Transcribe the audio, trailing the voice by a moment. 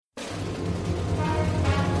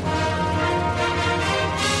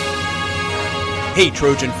Hey,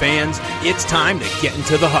 Trojan fans, it's time to get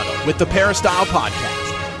into the huddle with the Peristyle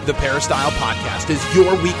Podcast. The Peristyle Podcast is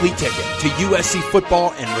your weekly ticket to USC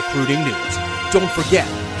football and recruiting news. Don't forget,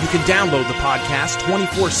 you can download the podcast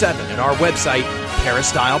 24/7 at our website,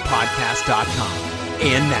 peristylepodcast.com.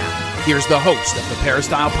 And now, here's the host of the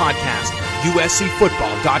Peristyle Podcast,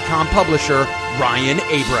 USCFootball.com publisher, Ryan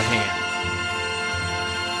Abraham.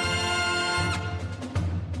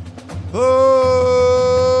 Hello,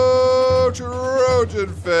 Trojan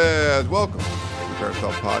fans. Welcome to the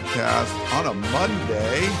Peristyle Podcast on a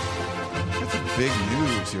Monday. Got some big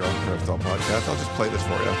news here on the Peristyle Podcast. I'll just play this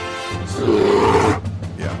for you.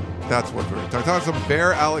 Yeah, that's what we're going to talk about. Some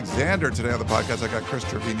Bear Alexander today on the podcast. I got Chris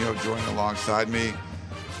Trevino joining alongside me.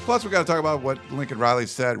 Plus, we got to talk about what Lincoln Riley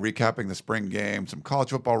said, recapping the spring game, some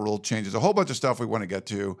college football rule changes, a whole bunch of stuff we want to get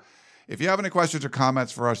to. If you have any questions or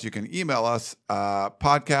comments for us, you can email us,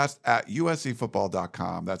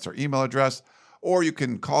 podcast@uscfootball.com. That's our email address. Or you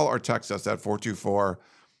can call or text us at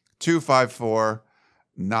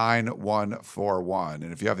 424-254-9141.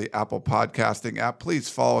 And if you have the Apple Podcasting app, please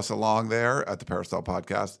follow us along there at the Peristyle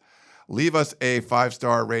Podcast. Leave us a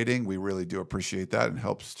 5-star rating. We really do appreciate that and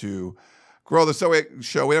helps to grow the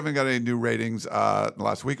show. We haven't got any new ratings in the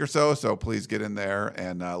last week or so please get in there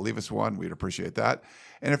and leave us one. We'd appreciate that.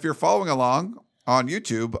 And if you're following along on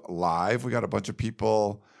YouTube live, we got a bunch of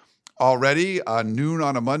people already, noon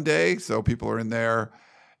on a Monday. So people are in there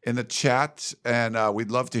in the chat, and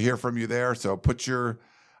we'd love to hear from you there. So put your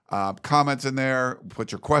comments in there,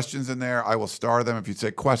 put your questions in there. I will star them if you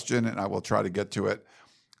say question, and I will try to get to it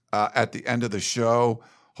at the end of the show.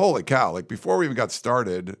 Holy cow, like before we even got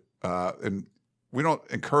started, and we don't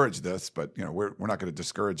encourage this, but you know we're not going to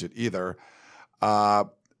discourage it either.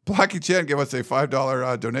 Blackie Chan gave us a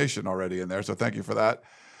 $5 donation already in there, so thank you for that.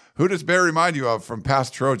 Who does Bear remind you of from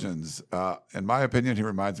past Trojans? In my opinion, he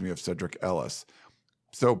reminds me of Cedric Ellis.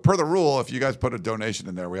 So per the rule, if you guys put a donation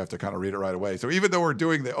in there, we have to kind of read it right away. So even though we're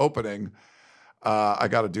doing the opening, I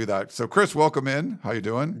got to do that. So Chris, welcome in. How you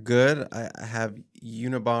doing? Good. I have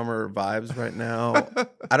Unabomber vibes right now.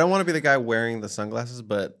 I don't want to be the guy wearing the sunglasses,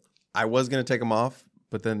 but I was going to take them off,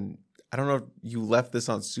 but then I don't know if you left this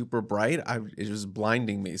on super bright. It was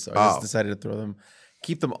blinding me, so I just decided to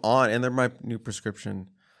keep them on, and they're my new prescription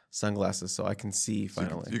sunglasses, so I can see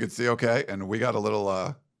finally. So you can see okay, and we got a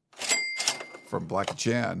little from Blackie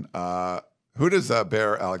Chan. Who does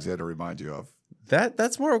Bear Alexander remind you of?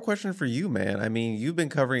 That's more of a question for you, man. I mean, you've been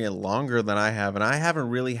covering it longer than I have, and I haven't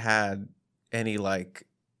really had any like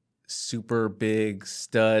super big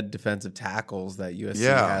stud defensive tackles that USC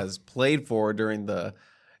has played for during the.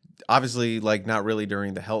 Obviously, like not really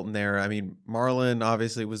during the Helton era. I mean, Marlon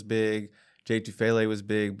obviously was big. Jay Tufele was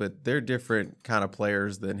big, but they're different kind of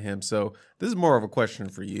players than him. So this is more of a question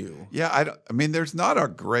for you. Yeah, I mean, there's not a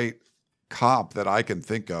great comp that I can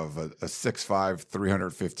think of, a 6'5",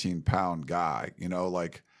 315-pound guy. You know,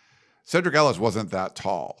 like Cedric Ellis wasn't that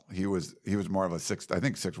tall. He was more of a 6'1"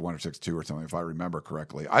 or 6'2" or something, if I remember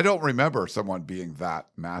correctly. I don't remember someone being that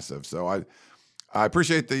massive. So I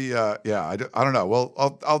appreciate the, I don't know.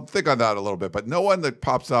 Well, I'll think on that a little bit, but no one that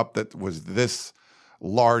pops up that was this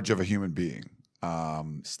large of a human being.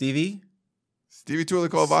 Stevie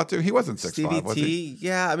Tuilakovalatu, he wasn't 6'5", Stevie was T, he?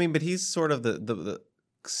 yeah. I mean, but he's sort of the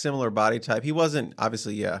similar body type. He wasn't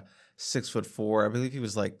obviously, 6'4". I believe he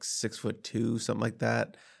was like 6'2", something like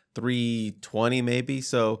that, 320 maybe.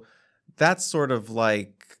 So that's sort of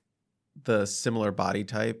like the similar body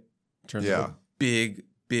type in terms of a big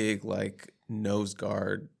like nose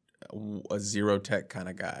guard, a zero tech kind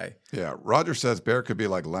of guy. Yeah, Roger says Bear could be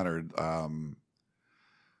like Leonard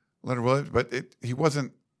Williams, but he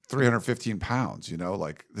wasn't 315 pounds. You know,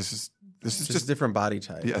 like this is just a different body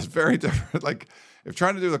type. Yeah, it's very different. Like if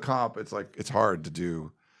trying to do the comp, it's hard to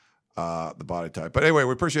do the body type. But anyway,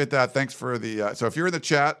 we appreciate that. Thanks for the. So if you're in the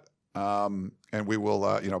chat, and we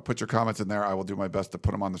will put your comments in there. I will do my best to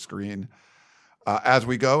put them on the screen. As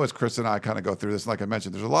we go, as Chris and I kind of go through this, like I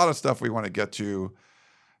mentioned, there's a lot of stuff we want to get to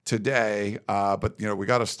today, but we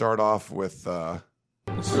got to start off with Bear.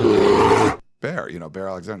 Bear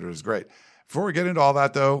Alexander is great. Before we get into all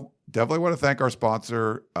that, though, definitely want to thank our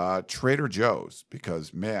sponsor, Trader Joe's,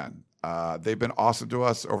 because man, they've been awesome to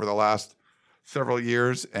us over the last several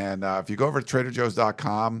years. And if you go over to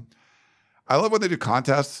TraderJoe's.com, I love when they do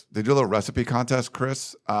contests. They do a little recipe contest,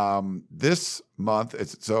 Chris. This month,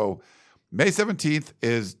 May 17th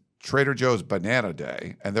is Trader Joe's Banana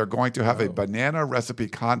Day, and they're going to have a banana recipe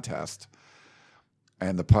contest.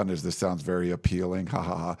 And the pun is, this sounds very appealing. Ha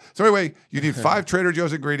ha ha. So anyway, you need 5 Trader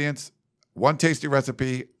Joe's ingredients, 1 tasty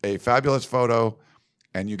recipe, a fabulous photo,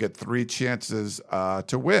 and you get 3 chances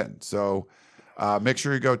to win. So Make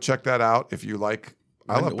sure you go check that out if you like.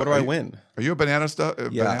 What do I win? Are you a banana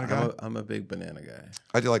banana guy? I'm a big banana guy.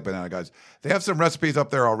 I do like banana guys. They have some recipes up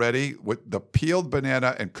there already with the peeled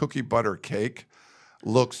banana and cookie butter cake.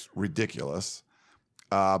 Looks ridiculous.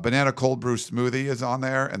 Banana cold brew smoothie is on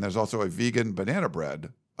there, and there's also a vegan banana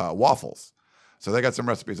bread waffles. So they got some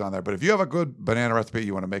recipes on there. But if you have a good banana recipe,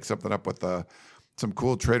 you want to make something up with some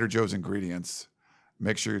cool Trader Joe's ingredients,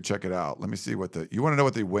 make sure you check it out. Let me see you want to know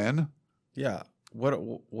what they win? Yeah. What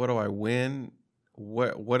do I win?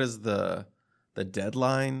 What is the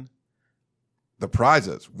deadline? The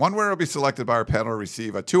prizes. One winner will be selected by our panel to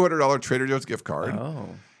receive a $200 Trader Joe's gift card. Oh.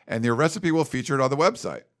 And your recipe will feature it on the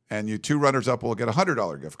website. And you 2 runners-up will get a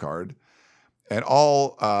 $100 gift card. And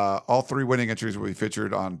all 3 winning entries will be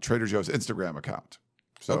featured on Trader Joe's Instagram account.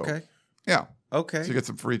 So, okay. Yeah. Okay. So you get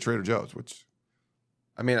some free Trader Joe's, which...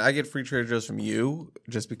 I mean, I get free Trader Joe's from you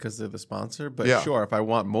just because they're the sponsor. But sure, if I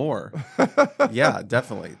want more, yeah,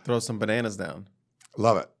 definitely. Throw some bananas down.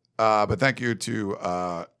 Love it. But thank you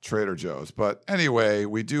to Trader Joe's. But anyway,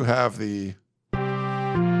 we do have the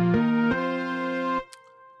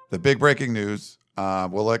big breaking news.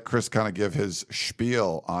 We'll let Chris kind of give his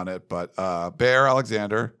spiel on it. But Bear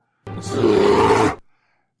Alexander, entered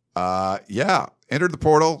the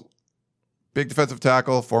portal. Big defensive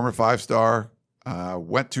tackle, former 5-star.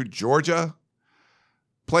 Went to Georgia,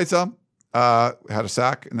 played some, had a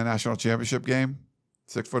sack in the national championship game.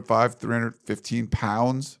 6'5", 315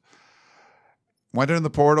 pounds. Went in the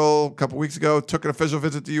portal a couple weeks ago, took an official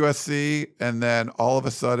visit to USC, and then all of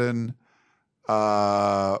a sudden,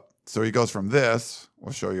 so he goes from this.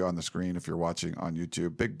 We'll show you on the screen if you're watching on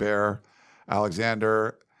YouTube. Big Bear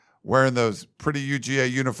Alexander wearing those pretty UGA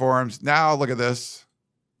uniforms. Now look at this.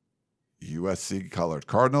 USC colored,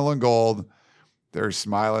 cardinal and gold. They're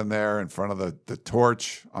smiling there in front of the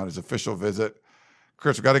torch on his official visit.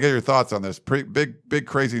 Chris, we've got to get your thoughts on this. Big,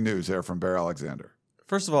 crazy news there from Bear Alexander.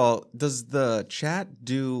 First of all, does the chat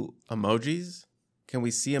do emojis? Can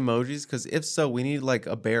we see emojis? Because if so, we need like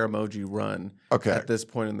a bear emoji run at this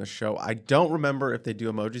point in the show. I don't remember if they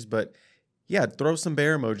do emojis, but yeah, throw some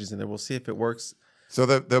bear emojis in there. We'll see if it works. So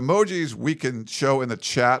the emojis we can show in the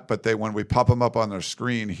chat, but when we pop them up on their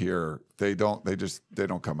screen here, they don't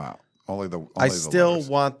come out. I still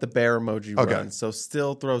want the bear emoji run, so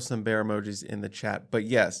still throw some bear emojis in the chat. But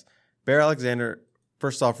yes, Bear Alexander.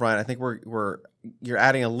 First off, Ryan, I think you're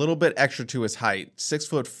adding a little bit extra to his height.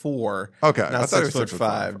 6'4". Okay, not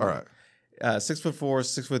 6'5". All right, 6'4",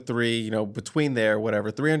 6'3". Between there,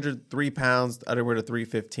 whatever. 303 pounds, underwear to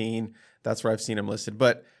 315. That's where I've seen him listed.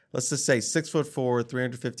 But let's just say 6'4",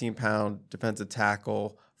 315-pound defensive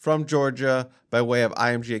tackle from Georgia by way of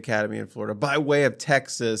IMG Academy in Florida, by way of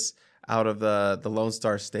Texas, out of the Lone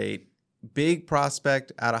Star State. Big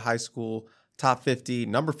prospect out of high school, top 50,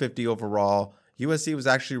 number 50 overall. USC was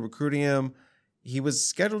actually recruiting him. He was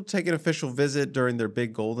scheduled to take an official visit during their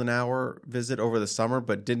big golden hour visit over the summer,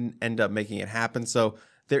 but didn't end up making it happen. So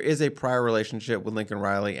there is a prior relationship with Lincoln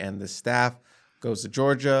Riley and the staff. Goes to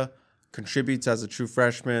Georgia, contributes as a true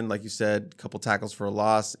freshman. Like you said, a couple tackles for a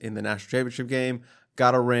loss in the national championship game.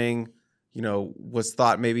 Got a ring, was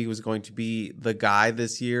thought maybe he was going to be the guy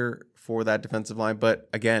this year for that defensive line. But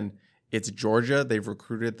again, it's Georgia. They've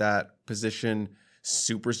recruited that position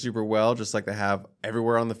super, super well, just like they have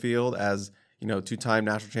everywhere on the field as, 2-time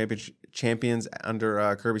national champions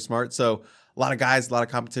under Kirby Smart. So a lot of guys, a lot of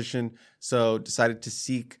competition. So decided to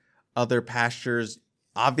seek other pastures.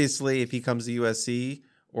 Obviously, if he comes to USC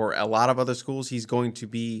or a lot of other schools, he's going to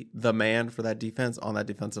be the man for that defense on that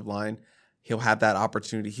defensive line. He'll have that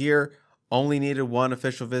opportunity here. Only needed one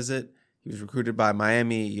official visit. He was recruited by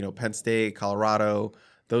Miami, Penn State, Colorado,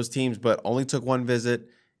 those teams, but only took one visit.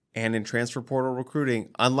 And in transfer portal recruiting,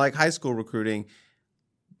 unlike high school recruiting,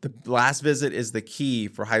 the last visit is the key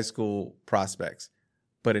for high school prospects.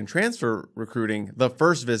 But in transfer recruiting, the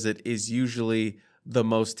first visit is usually the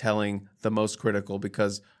most telling, the most critical,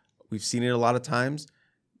 because we've seen it a lot of times.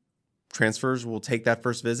 Transfers will take that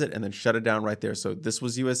first visit and then shut it down right there. So this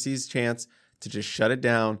was USC's chance to just shut it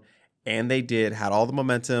down, and they did. Had all the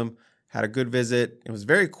momentum, had a good visit. It was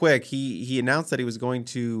very quick. He announced that he was going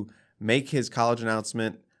to make his college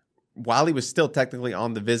announcement while he was still technically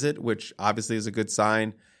on the visit, which obviously is a good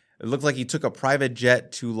sign. It looked like he took a private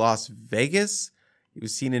jet to Las Vegas. He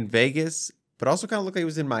was seen in Vegas, but also kind of looked like he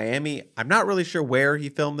was in Miami. I'm not really sure where he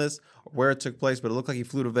filmed this or where it took place, but it looked like he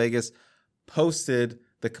flew to Vegas, posted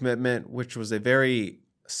the commitment, which was a very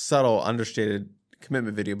subtle, understated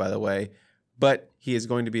commitment video, by the way. But he is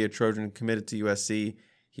going to be a Trojan committed to USC.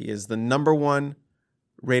 He is the number 1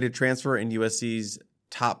 rated transfer in USC's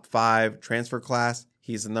top 5 transfer class.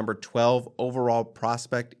 He's the number 12 overall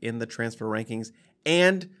prospect in the transfer rankings.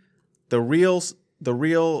 And the real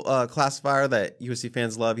classifier that USC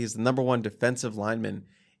fans love, he's the number 1 defensive lineman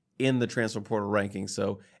in the transfer portal rankings.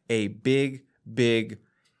 So a big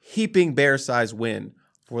heaping bear-sized win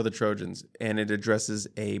for the Trojans, and it addresses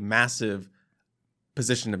a massive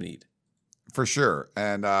position of need. For sure.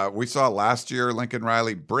 And we saw last year Lincoln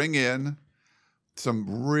Riley bring in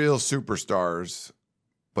some real superstars,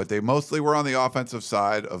 but they mostly were on the offensive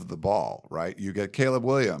side of the ball, right? You get Caleb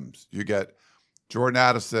Williams, you get Jordan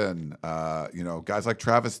Addison, guys like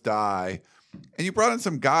Travis Dye, and you brought in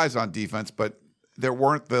some guys on defense, but there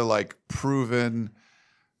weren't the like proven,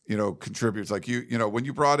 contributors. Like when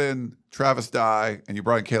you brought in Travis Dye and you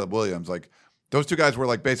brought in Caleb Williams, like those two guys were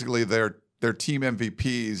like basically their team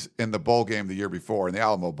MVPs in the bowl game the year before in the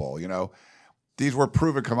Alamo Bowl. These were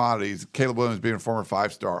proven commodities. Caleb Williams being a former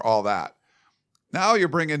 5-star, all that. Now you're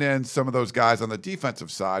bringing in some of those guys on the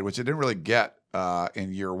defensive side, which you didn't really get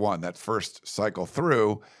in year one, that first cycle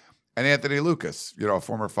through. And Anthony Lucas, a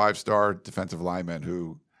former 5-star defensive lineman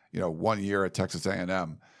who, 1 year at Texas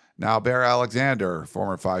A&M. Now Bear Alexander,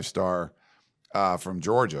 former 5-star from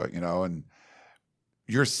Georgia, and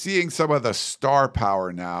you're seeing some of the star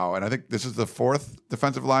power now. And I think this is the 4th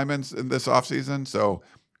defensive lineman in this offseason. So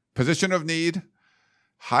position of need,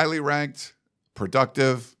 highly ranked,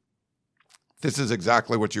 productive. This is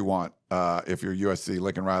exactly what you want if you're USC,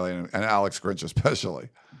 Lincoln Riley, and Alex Grinch especially.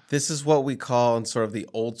 This is what we call in sort of the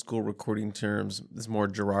old school recruiting terms, this is more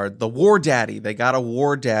Gerard, the war daddy. They got a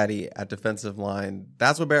war daddy at defensive line.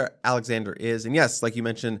 That's what Bear Alexander is. And yes, like you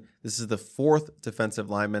mentioned, this is the 4th defensive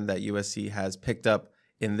lineman that USC has picked up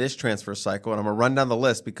in this transfer cycle. And I'm going to run down the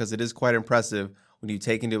list because it is quite impressive when you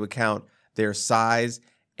take into account their size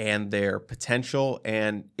and their potential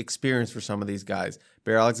and experience for some of these guys.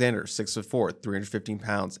 Bear Alexander, 6'4", 315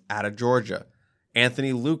 pounds, out of Georgia.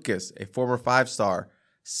 Anthony Lucas, a former 5-star,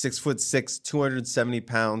 6'6", 270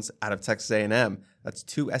 pounds, out of Texas A&M. That's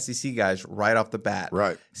 2 SEC guys right off the bat.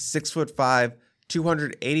 Right. 6'5",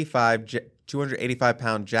 285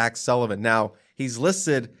 pound Jack Sullivan. Now he's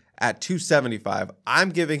listed at 275. I'm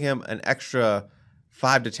giving him an extra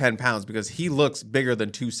 5 to 10 pounds because he looks bigger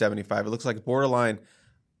than 275. It looks like borderline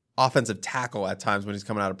offensive tackle at times when he's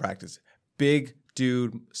coming out of practice. Big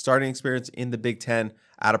dude, starting experience in the Big Ten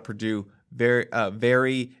out of Purdue.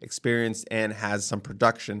 Very experienced and has some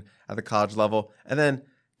production at the college level. And then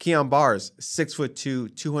Keon Bars,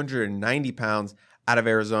 6'2", 290 pounds, out of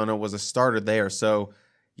Arizona, was a starter there. So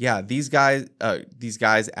yeah, these guys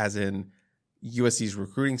as in USC's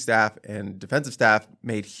recruiting staff and defensive staff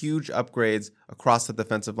made huge upgrades across the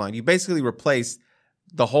defensive line. You basically replaced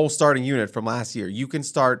the whole starting unit from last year. You can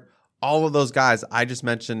start all of those guys I just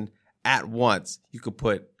mentioned at once. You could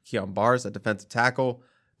put Keon Bars at defensive tackle,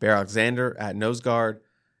 Bear Alexander at nose guard,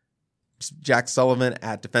 Jack Sullivan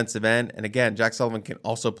at defensive end. And again, Jack Sullivan can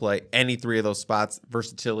also play any 3 of those spots.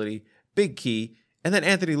 Versatility, big key. And then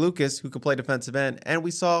Anthony Lucas, who could play defensive end. And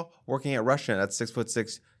we saw working at Russian at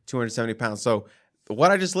 6'6", 270 pounds. So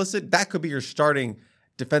what I just listed, that could be your starting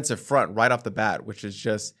defensive front right off the bat, which is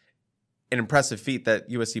just an impressive feat that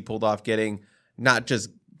USC pulled off, getting not just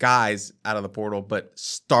guys out of the portal, but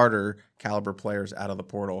starter caliber players out of the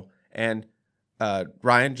portal. And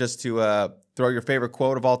Ryan, just to throw your favorite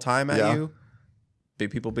quote of all time at you, big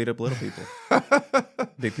people beat up little people.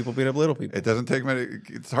 Big people beat up little people. It doesn't take many.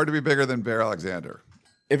 It's hard to be bigger than Bear Alexander.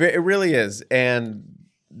 It really is. And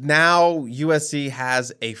now USC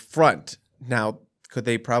has a front. Now, could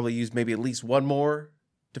they probably use maybe at least one more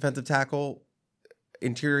defensive tackle,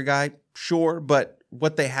 interior guy? Sure. But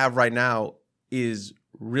what they have right now is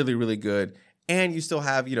really, really good. And you still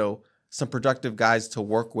have, some productive guys to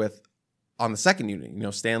work with on the second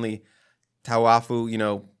unit. Stanley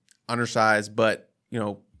Tauafu, undersized, but,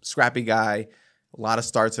 scrappy guy. A lot of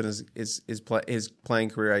starts in his playing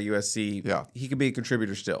career at USC. Yeah. He could be a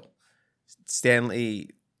contributor still.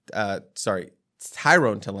 Tyrone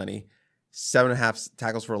Taleni, 7.5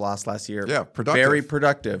 tackles for a loss last year. Yeah, productive. Very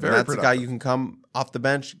productive. Very and that's productive. a guy you can come off the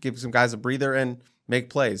bench, give some guys a breather, and make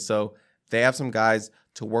plays. So they have some guys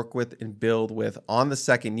to work with and build with on the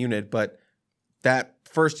second unit, but that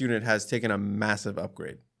first unit has taken a massive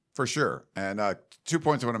upgrade. For sure. And 2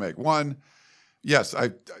 points I want to make. One, yes,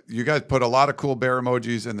 you guys put a lot of cool bear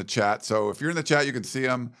emojis in the chat. So if you're in the chat, you can see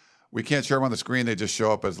them. We can't share them on the screen. They just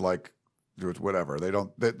show up as like whatever.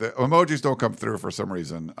 The emojis don't come through for some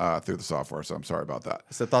reason through the software. So I'm sorry about that.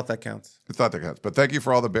 It's a thought that counts. It's thought that counts. But thank you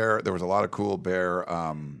for all the bear. There was a lot of cool bear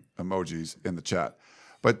emojis in the chat.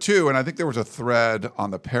 But 2, and I think there was a thread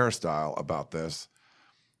on the Peristyle about this,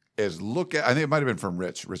 is I think it might have been from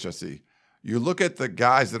Rich SC. You look at the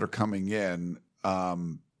guys that are coming in,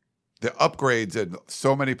 the upgrades in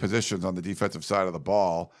so many positions on the defensive side of the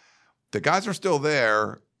ball, the guys are still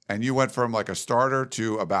there, and you went from like a starter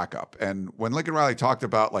to a backup. And when Lincoln Riley talked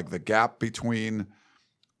about like the gap between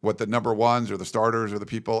what the number ones or the starters or the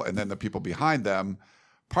people and then the people behind them,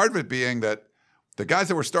 part of it being that the guys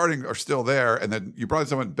that were starting are still there, and then you brought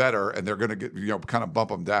someone better, and they're going to get, kind of bump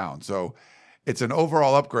them down. So it's an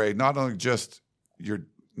overall upgrade, not only just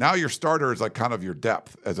your starter is like kind of your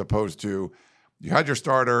depth, as opposed to you had your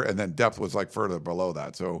starter and then depth was like further below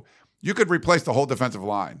that. So you could replace the whole defensive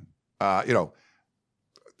line.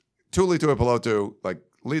 Tuli Tuipulotu, like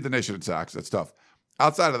lead the nation in sacks. That's tough.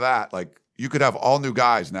 Outside of that, like you could have all new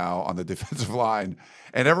guys now on the defensive line,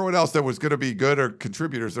 and everyone else that was going to be good or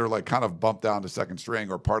contributors, they're like kind of bumped down to second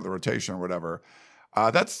string or part of the rotation or whatever.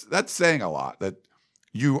 That's saying a lot, that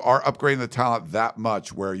you are upgrading the talent that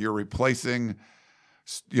much where you're replacing,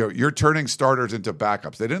 you're turning starters into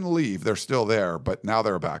backups. They didn't leave. They're still there, but now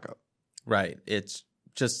they're a backup. Right. It's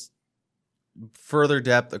just further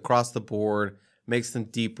depth across the board, makes them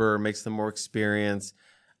deeper, makes them more experienced.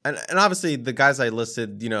 And obviously the guys I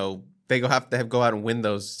listed, they have to go out and win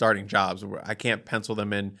those starting jobs. I can't pencil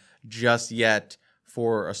them in just yet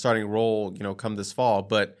for a starting role, come this fall.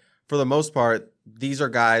 But for the most part, these are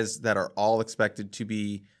guys that are all expected to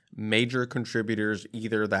be major contributors,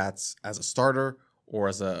 either that's as a starter or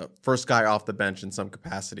as a first guy off the bench in some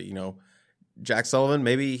capacity. Jack Sullivan,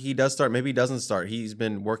 maybe he does start, maybe he doesn't start. He's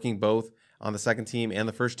been working both on the second team and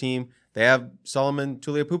the first team. They have Solomon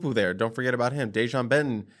Tuliaupupu there. Don't forget about him. Dejon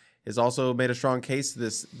Benton has also made a strong case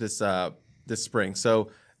this spring. So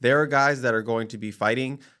there are guys that are going to be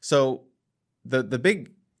fighting. So the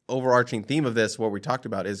big overarching theme of this, what we talked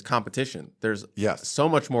about, is competition. There's so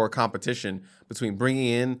much more competition between bringing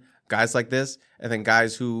in guys like this and then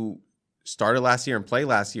guys who started last year and played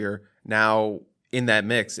last year now in that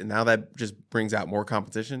mix. And now that just brings out more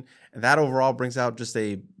competition. And that overall brings out just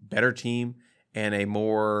a better team and a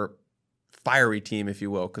more fiery team, if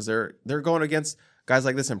you will, because they're going against guys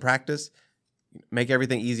like this in practice, make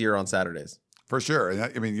everything easier on Saturdays. For sure. And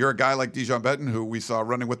I mean, you're a guy like Dejon Benton, who we saw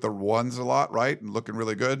running with the ones a lot, right? And looking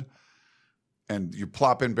really good. And you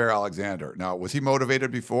plop in Bear Alexander. Now, was he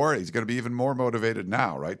motivated before? He's going to be even more motivated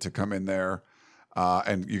now, right? To come in there.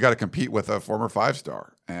 And you got to compete with a former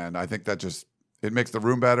 5-star. And I think that it makes the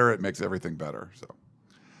room better. It makes everything better.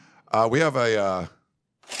 So we have a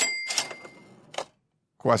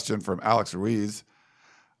question from Alex Ruiz.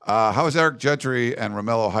 How is Eric Gentry and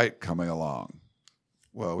Romello Height coming along?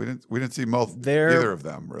 Well, we didn't see either of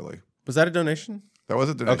them, really. Was that a donation? That was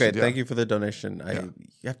a donation. Okay, thank you for the donation.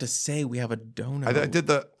 You have to say we have a donor. I did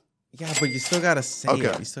the. Yeah, but you still gotta say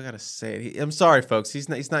it. You still gotta say it. I'm sorry, folks. He's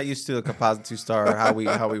not used to the composite 2-star how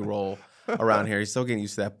we roll around here. He's still getting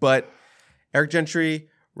used to that. But Eric Gentry,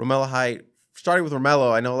 Romello Height. Starting with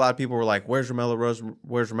Romello, I know a lot of people were like, "Where's Romello?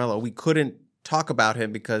 Where's Romello?" We couldn't talk about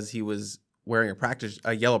him because he was wearing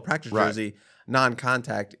a yellow practice jersey,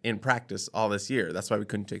 non-contact in practice all this year. That's why we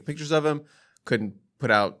couldn't take pictures of him, couldn't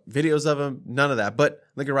put out videos of him, none of that. But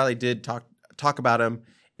Lincoln Riley did talk about him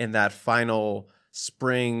in that final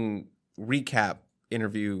spring recap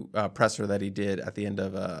interview presser that he did at the end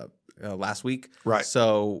of last week. Right.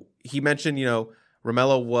 So he mentioned,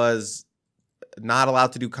 Romello was not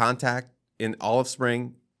allowed to do contact in all of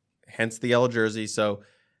spring, hence the yellow jersey. So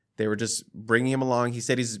they were just bringing him along. He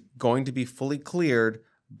said he's going to be fully cleared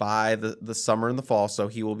by the summer and the fall, so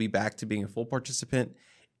he will be back to being a full participant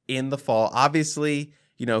in the fall. Obviously,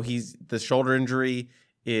 the shoulder injury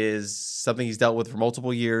is something he's dealt with for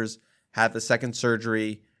multiple years, had the second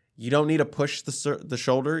surgery. You don't need to push the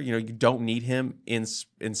shoulder. You don't need him in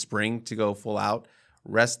spring to go full out.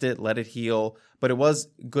 Rest it, let it heal. But it was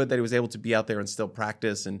good that he was able to be out there and still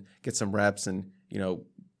practice and get some reps and,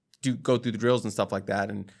 go through the drills and stuff like that.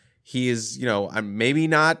 And he is, maybe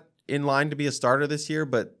not in line to be a starter this year,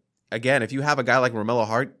 but again, if you have a guy like Romello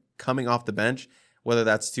Height coming off the bench, whether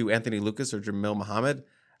that's to Anthony Lucas or Jamil Muhammad,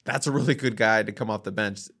 that's a really good guy to come off the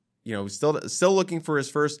bench. Still looking for his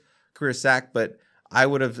first career sack, but I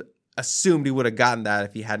would have assumed he would have gotten that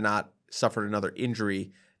if he had not suffered another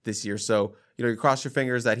injury this year. So, you cross your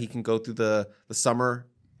fingers that he can go through the summer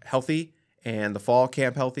healthy and the fall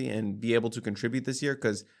camp healthy and be able to contribute this year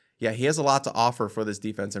because, he has a lot to offer for this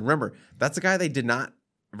defense. And remember, that's a guy they did not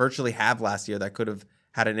virtually have last year that could have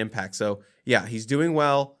had an impact. So, he's doing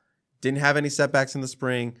well. Didn't have any setbacks in the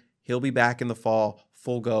spring. He'll be back in the fall,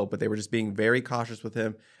 full go, but they were just being very cautious with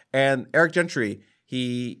him. And Eric Gentry,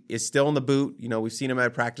 he is still in the boot. We've seen him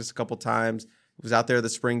at practice a couple times. He was out there the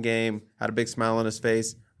spring game, had a big smile on his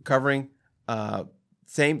face, recovering.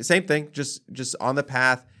 Same thing, just on the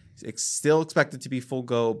path. Still expected to be full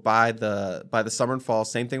go by the summer and fall.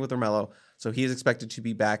 Same thing with Romello. So he is expected to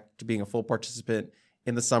be back to being a full participant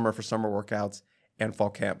in the summer for summer workouts and fall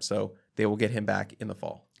camp. So they will get him back in the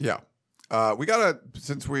fall. Yeah.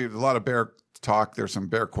 Since a lot of Bear talk, there's some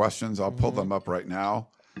Bear questions. I'll pull them up right now.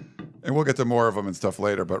 And we'll get to more of them and stuff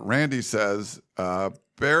later. But Randy says, is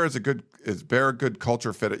Bear a good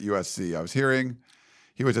culture fit at USC? I was hearing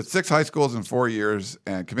he was at 6 high schools in 4 years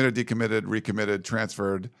and committed, decommitted, recommitted,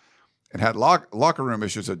 transferred, and had locker room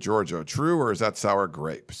issues at Georgia. True, or is that sour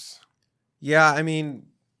grapes? Yeah, I mean,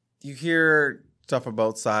 you hear stuff on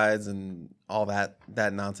both sides and all that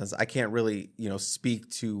nonsense. I can't really, speak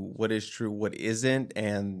to what is true, what isn't,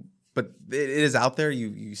 but it is out there.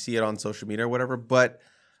 You see it on social media or whatever. But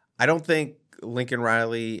I don't think Lincoln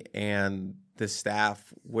Riley and the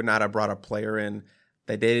staff would not have brought a player in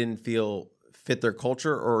that they didn't feel fit their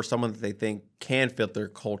culture or someone that they think can fit their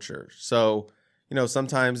culture. So,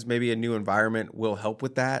 sometimes maybe a new environment will help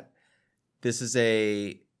with that. Is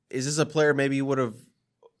this a player maybe you would have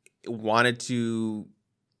wanted to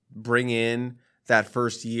bring in that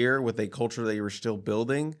first year with a culture that you were still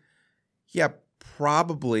building? Yeah,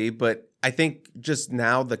 probably. But I think just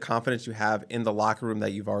now the confidence you have in the locker room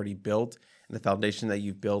that you've already built and the foundation that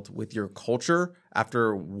you've built with your culture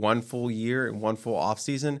after one full year and one full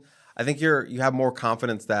offseason, I think you have more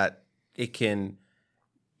confidence that it can,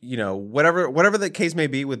 whatever the case may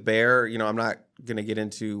be with Bear, I'm not going to get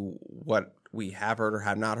into what we have heard or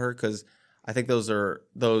have not heard, because I think those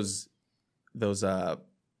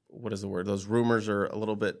what is the word? Those rumors are a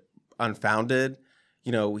little bit unfounded.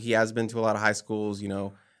 He has been to a lot of high schools.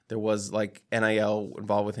 There was like NIL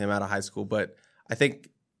involved with him out of high school, but I think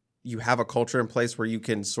you have a culture in place where you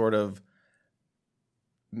can sort of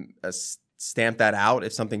stamp that out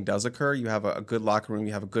if something does occur. You have a good locker room.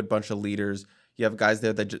 You have a good bunch of leaders. You have guys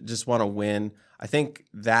there that just want to win. I think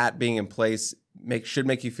that being in place should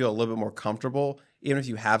make you feel a little bit more comfortable, even if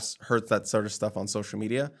you have heard that sort of stuff on social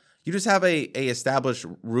media. You just have a established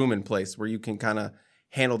room in place where you can kind of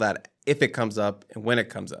handle that if it comes up and when it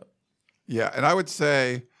comes up. Yeah, and I would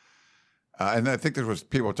say, and I think there was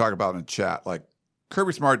people talking about in chat, like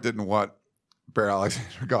Kirby Smart didn't want Bear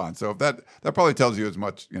Alexander gone. So if that probably tells you as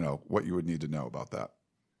much, what you would need to know about that.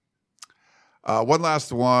 One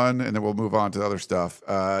last one, and then we'll move on to other stuff.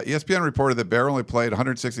 ESPN reported that Bear only played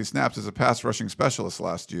 160 snaps as a pass rushing specialist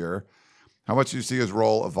last year. How much do you see his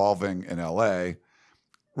role evolving in LA?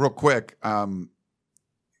 Real quick,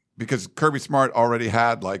 because Kirby Smart already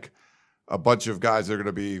had like a bunch of guys that are going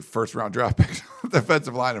to be first-round draft picks,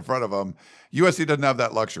 defensive line in front of him. USC doesn't have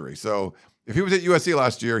that luxury. So if he was at USC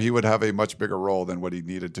last year, he would have a much bigger role than what he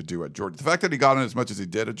needed to do at Georgia. The fact that he got in as much as he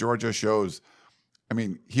did at Georgia shows,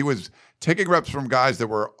 he was taking reps from guys that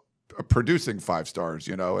were producing 5 stars,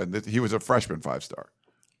 and he was a freshman 5-star.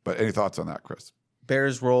 But any thoughts on that, Chris?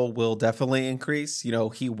 Bear's role will definitely increase.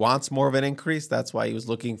 He wants more of an increase. That's why he was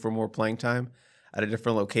looking for more playing time at a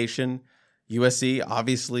different location. USC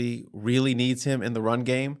obviously really needs him in the run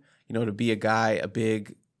game, to be a guy, a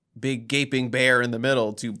big gaping bear in the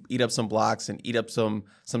middle to eat up some blocks and eat up some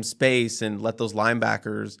space and let those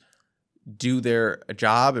linebackers do their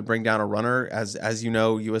job and bring down a runner. As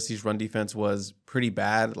USC's run defense was pretty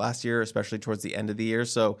bad last year, especially towards the end of the year.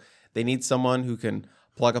 So they need someone who can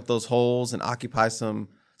plug up those holes and occupy some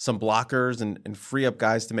blockers and free up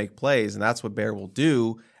guys to make plays. And that's what Bear will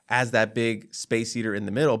do as that big space eater in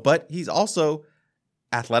the middle. But he's also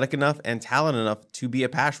athletic enough and talented enough to be a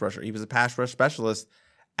pass rusher. He was a pass rush specialist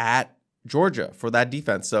at Georgia for that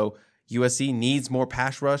defense. So USC needs more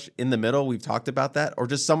pass rush in the middle. We've talked about that. Or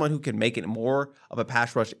just someone who can make it more of a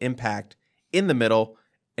pass rush impact in the middle.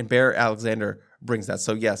 And Bear Alexander brings that.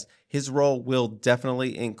 So yes, his role will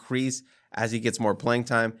definitely increase as he gets more playing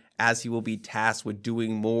time, as he will be tasked with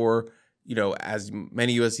doing more, as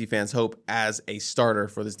many USC fans hope, as a starter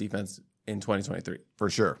for this defense in 2023. For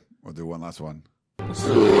sure. We'll do one last one.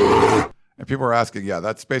 And people are asking,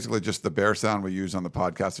 that's basically just the Bear sound we use on the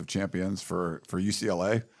podcast of Champions for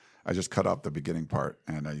UCLA. I just cut out the beginning part,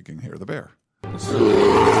 and you can hear the bear.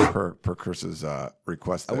 Per Chris's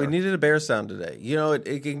request there. We needed a bear sound today.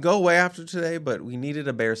 It can go away after today, but we needed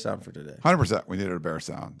a bear sound for today. 100%. We needed a bear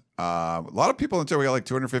sound. A lot of people in chat. We got like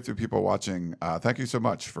 250 people watching. Thank you so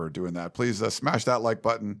much for doing that. Please smash that like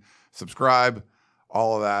button, subscribe,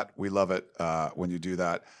 all of that. We love it when you do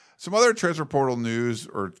that. Some other transfer portal news,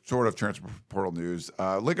 or sort of transfer portal news.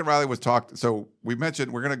 Lincoln Riley was talked. So we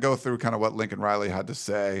mentioned we're going to go through kind of what Lincoln Riley had to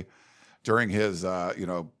say during his,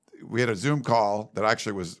 we had a Zoom call that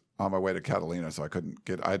actually was on my way to Catalina, so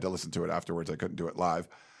I had to listen to it afterwards. I couldn't do it live.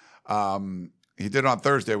 He did it on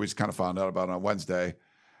Thursday. We just kind of found out about it on Wednesday.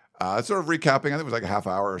 Sort of recapping, I think it was like a half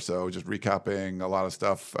hour or so, just recapping a lot of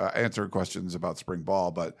stuff, answering questions about spring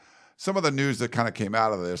ball. But some of the news that kind of came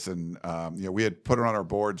out of this, and we had put it on our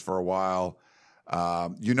boards for a while.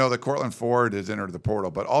 That Cortland Ford has entered the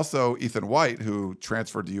portal, but also Ethan White, who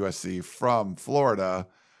transferred to USC from Florida.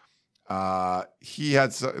 He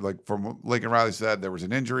had, from Lincoln Riley said, there was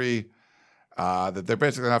an injury that they're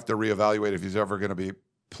basically going to have to reevaluate if he's ever going to be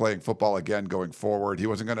playing football again going forward. He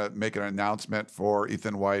wasn't going to make an announcement for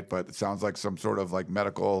Ethan White, but it sounds like some sort of like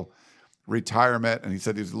medical retirement. And he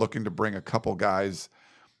said he's looking to bring a couple guys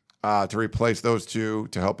to replace those two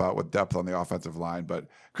to help out with depth on the offensive line. But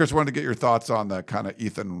Chris, wanted to get your thoughts on the kind of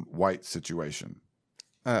Ethan White situation.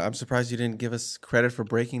 I'm surprised you didn't give us credit for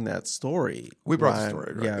breaking that story. We brought the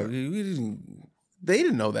story, right? Yeah, we didn't. They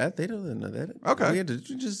didn't know that. They didn't know that. Okay, we had to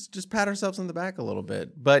just pat ourselves on the back a little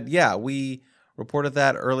bit. But yeah, we reported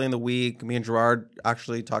that early in the week. Me and Gerard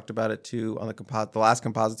actually talked about it too on the last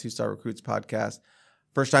Composite 2-Star Recruits podcast.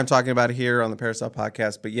 First time talking about it here on the Peristyle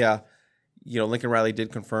podcast. But yeah, Lincoln Riley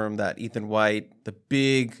did confirm that Ethan White, the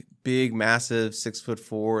big, massive 6'4",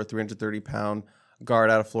 330-pound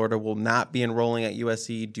guard out of Florida, will not be enrolling at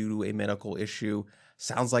USC due to a medical issue.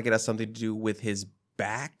 Sounds like it has something to do with his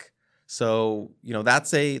back. So,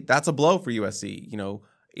 that's a blow for USC.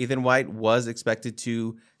 Ethan White was expected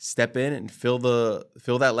to step in and fill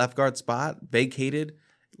that left guard spot vacated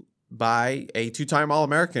by a two-time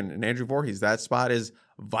All-American in Andrew Voorhees. That spot is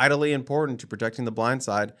vitally important to protecting the blind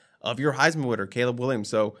side of your Heisman winner, Caleb Williams.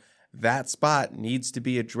 So that spot needs to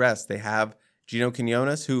be addressed. They have Gino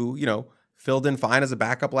Quinones, who, filled in fine as a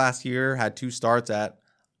backup last year, had 2 starts at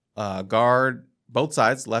guard, both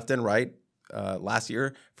sides, left and right, last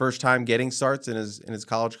year. First time getting starts in his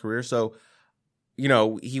college career. So,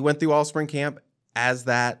 he went through all spring camp as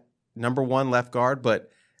that number 1 left guard,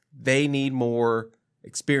 but they need more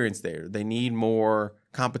experience there. They need more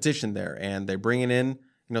competition there. And they're bringing in,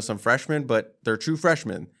 some freshmen, but they're true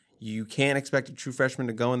freshmen. You can't expect a true freshman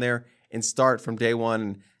to go in there and start from day one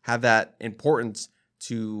and have that importance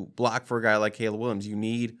to block for a guy like Caleb Williams. You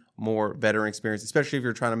need more veteran experience, especially if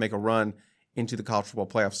you're trying to make a run into the college football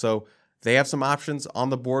playoff. So they have some options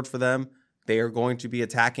on the board for them. They are going to be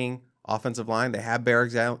attacking offensive line. They have Bear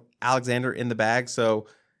Alexander in the bag. So,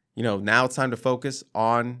 now it's time to focus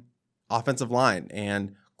on offensive line.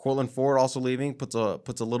 And Cortland Ford also leaving puts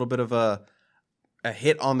a little bit of a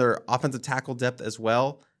hit on their offensive tackle depth as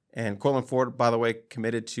well. And Cortland Ford, by the way,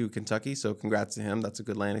 committed to Kentucky. So congrats to him. That's a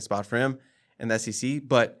good landing spot for him in the SEC.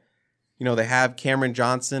 But, they have Cameron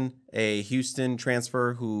Johnson, a Houston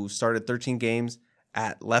transfer who started 13 games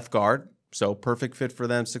at left guard. So perfect fit for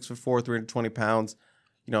them, 6'4", 320 pounds.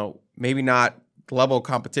 Maybe not the level of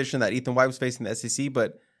competition that Ethan White was facing in the SEC,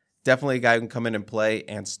 but definitely a guy who can come in and play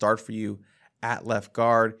and start for you at left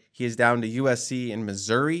guard. He is down to USC in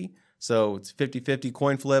Missouri. So it's 50-50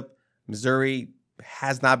 coin flip. Missouri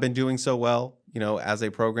has not been doing so well, as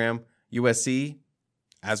a program. USC,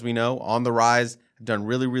 as we know, on the rise, have done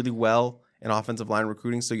really, really well in offensive line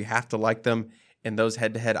recruiting. So you have to like them in those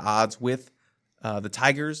head-to-head odds with the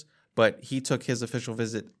Tigers. But he took his official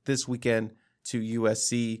visit this weekend to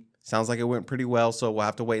USC. Sounds like it went pretty well, so we'll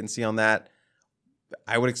have to wait and see on that.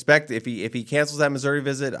 I would expect if he cancels that Missouri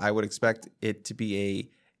visit, I would expect it to be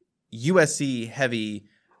a USC-heavy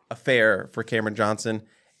affair for Cameron Johnson.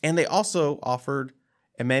 And they also offered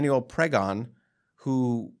Emmanuel Pregon,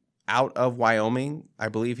 who out of Wyoming, I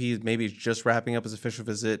believe he's maybe just wrapping up his official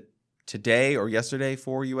visit today or yesterday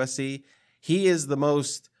for USC. He is the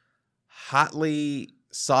most hotly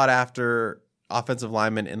sought after offensive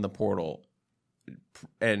lineman in the portal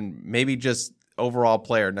and maybe just overall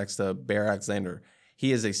player next to Bear Alexander.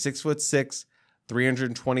 He is a 6'6",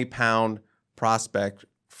 320-pound prospect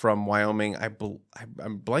from Wyoming.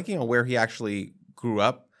 I'm blanking on where he actually grew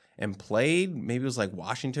up and played. Maybe it was like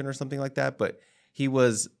Washington or something like that, but he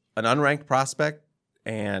was an unranked prospect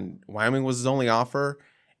and Wyoming was his only offer.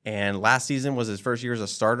 And last season was his first year as a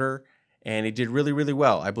starter and he did really, really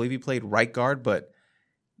well. I believe he played right guard, but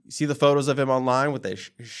you see the photos of him online with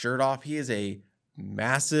his shirt off. He is a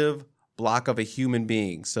massive block of a human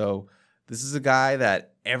being. So this is a guy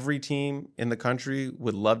that every team in the country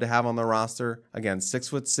would love to have on their roster. Again,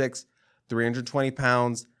 6'6", 320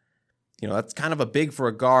 pounds. That's kind of a big for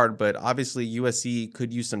a guard, but obviously USC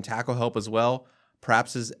could use some tackle help as well.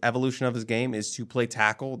 Perhaps his evolution of his game is to play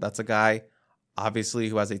tackle. That's a guy, obviously,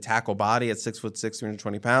 who has a tackle body at 6'6",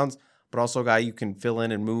 320 pounds, but also a guy you can fill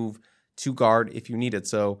in and move to guard if you need it.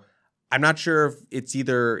 So I'm not sure if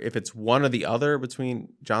it's one or the other between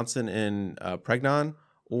Johnson and Pregnon,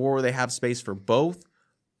 or they have space for both.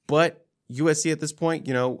 But USC at this point,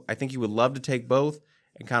 I think he would love to take both.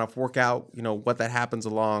 and kind of work out, what that happens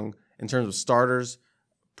along in terms of starters.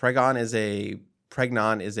 Pregnon is a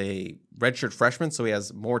redshirt freshman, so he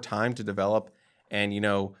has more time to develop. And,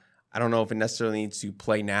 I don't know if it necessarily needs to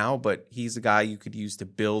play now, but he's a guy you could use to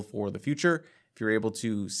build for the future. If you're able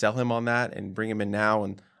to sell him on that and bring him in now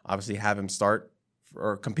and obviously have him start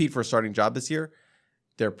or compete for a starting job this year,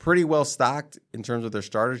 they're pretty well stocked in terms of their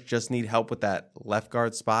starters. Just need help with that left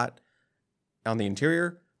guard spot on the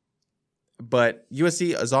interior. But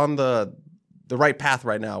USC is on the right path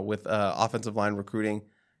right now with offensive line recruiting.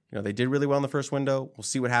 They did really well in the first window. We'll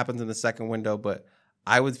see what happens in the second window, but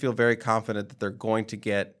I would feel very confident that they're going to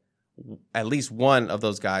get at least one of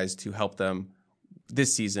those guys to help them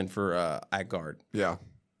this season for at guard. Yeah.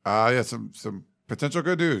 Some potential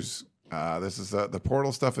good news. This is the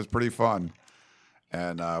portal stuff is pretty fun,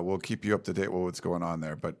 and we'll keep you up to date with what's going on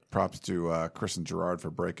there. But props to Chris and Gerard for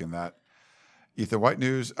breaking that. Ethan, White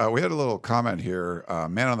News. We had a little comment here.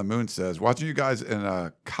 Man on the Moon says, watching you guys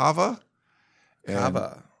in Cava.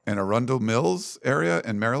 In Arundel Mills area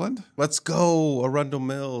in Maryland. Let's go, Arundel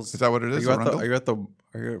Mills. Is that what it is? Are you at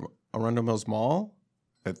Arundel Mills Mall?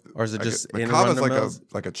 Or is it just in Cava's Arundel Mills?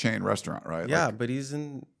 like a chain restaurant, right? Yeah, but he's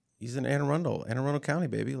in Anne Arundel County,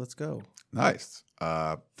 baby. Let's go. Nice.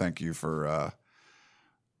 Thank you for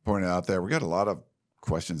pointing it out there. We got a lot of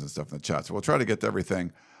questions and stuff in the chat, so we'll try to get to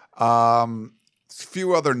everything. A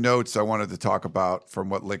few other notes I wanted to talk about from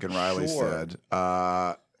what Lincoln Riley said.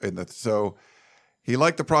 So he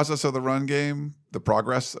liked the process of the run game, the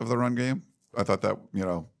progress of the run game. I thought that,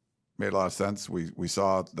 made a lot of sense. We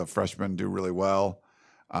saw the freshmen do really well.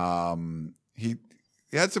 He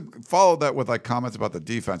had followed that with comments about the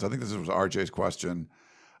defense. I think this was RJ's question.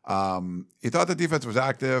 He thought the defense was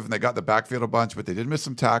active and they got the backfield a bunch, but they did miss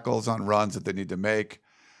some tackles on runs that they need to make.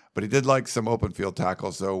 But he did like some open field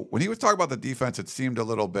tackles. So when he was talking about the defense, it seemed a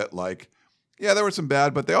little bit like, yeah, there were some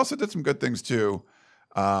bad, but they also did some good things too.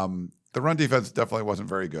 The run defense definitely wasn't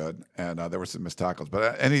very good, and there were some missed tackles.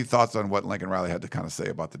 But any thoughts on what Lincoln Riley had to kind of say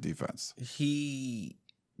about the defense? He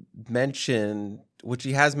mentioned, which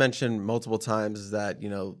he has mentioned multiple times, is that,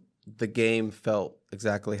 the game felt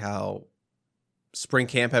exactly how spring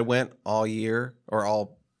camp had went all year, or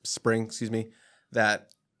all spring, that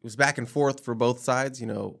it was back and forth for both sides.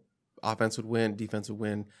 Offense would win, defense would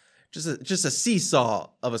win. Just a seesaw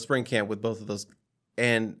of a spring camp with both of those.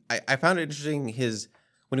 And I found it interesting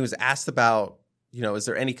when he was asked about, is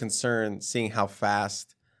there any concern seeing how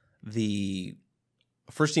fast the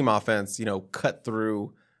first team offense, cut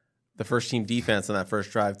through the first team defense on that first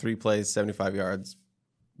drive, 3 plays, 75 yards,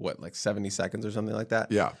 70 seconds or something like that?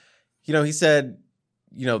 Yeah. He said,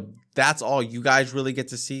 that's all you guys really get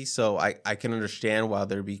to see. So I can understand why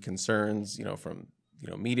there'd be concerns, from,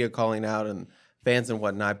 media calling out and fans and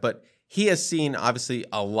whatnot. But he has seen obviously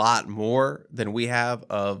a lot more than we have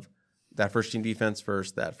of that first team defense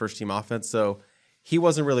versus that first team offense. So he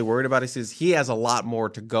wasn't really worried about it. He says he has a lot more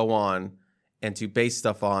to go on and to base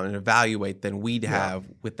stuff on and evaluate than we'd have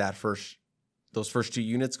with those first 2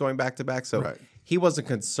 units going back to back. So he wasn't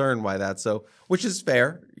concerned by that. So, which is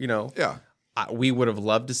fair, Yeah. We would have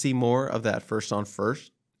loved to see more of that first on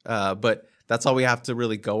first. But that's all we have to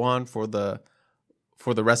really go on for the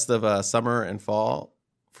rest of summer and fall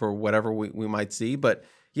for whatever we might see. But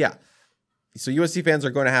yeah. So USC fans are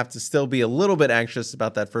going to have to still be a little bit anxious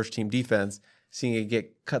about that first team defense, seeing it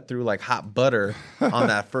get cut through like hot butter on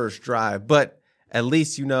that first drive. But at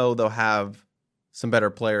least they'll have some better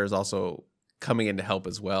players also coming in to help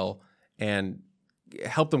as well and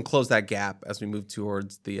help them close that gap as we move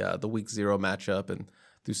towards the week 0 matchup and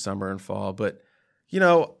through summer and fall. But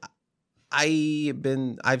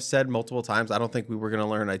I've said multiple times I don't think we were going to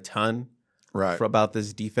learn a ton about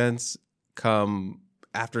this defense come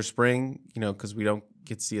after spring, because we don't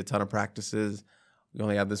get to see a ton of practices. We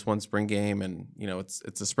only have this one spring game, and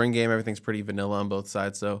it's a spring game. Everything's pretty vanilla on both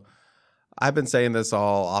sides. So I've been saying this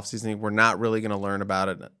all offseason. We're not really going to learn about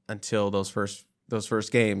it until those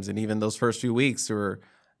first games, and even those first few weeks were,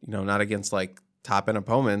 not against top end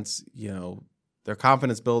opponents. They're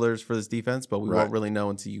confidence builders for this defense, but we won't really know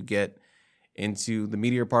until you get into the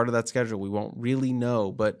meatier part of that schedule. We won't really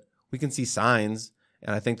know, but we can see signs.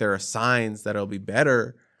 And I think there are signs that it'll be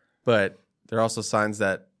better, but there are also signs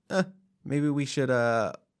that maybe we should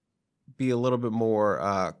be a little bit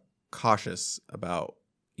more cautious about,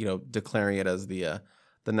 declaring it as the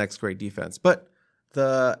next great defense. But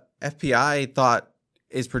the FPI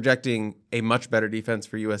is projecting a much better defense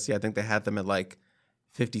for USC. I think they had them at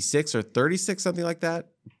 56 or 36, something like that,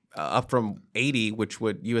 up from 80, which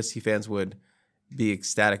USC fans would be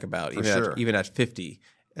ecstatic about, even at 50.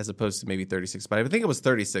 As opposed to maybe 36. But I think it was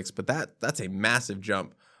 36, but that's a massive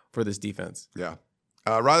jump for this defense. Yeah.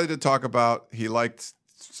 Riley did talk about he liked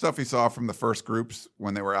stuff he saw from the first groups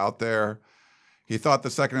when they were out there. He thought the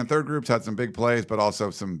second and third groups had some big plays, but also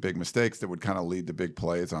some big mistakes that would kind of lead to big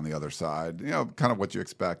plays on the other side. Kind of what you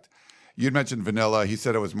expect. You'd mentioned vanilla. He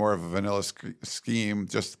said it was more of a vanilla scheme,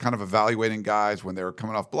 just kind of evaluating guys when they were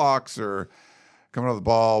coming off blocks or coming off the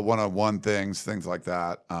ball, one-on-one things like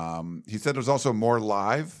that. He said it was also more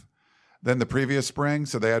live than the previous spring,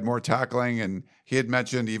 so they had more tackling. And he had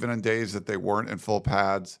mentioned even in days that they weren't in full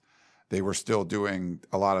pads, they were still doing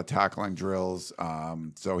a lot of tackling drills.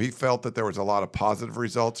 So he felt that there was a lot of positive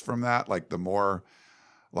results from that, like the more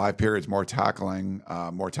live periods, more tackling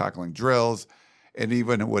drills. And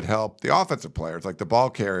even it would help the offensive players, like the ball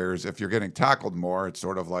carriers. If you're getting tackled more, it's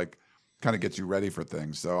sort of like kind of gets you ready for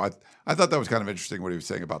things. So I thought that was kind of interesting what he was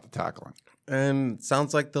saying about the tackling. And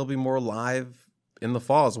sounds like they'll be more live in the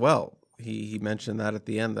fall as well. He mentioned that at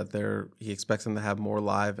the end that he expects them to have more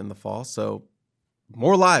live in the fall. So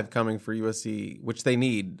more live coming for USC, which they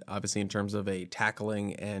need, obviously, in terms of a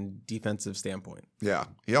tackling and defensive standpoint. Yeah.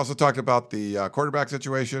 He also talked about the quarterback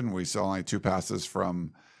situation. We saw only 2 passes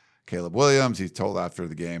from Caleb Williams. He told after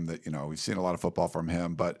the game that, we've seen a lot of football from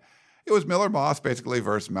him, but it was Miller Moss basically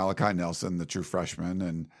versus Malachi Nelson, the true freshman.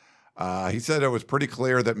 And he said it was pretty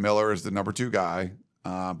clear that Miller is the number 2 guy,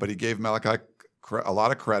 but he gave Malachi a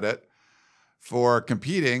lot of credit for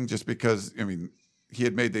competing just because, he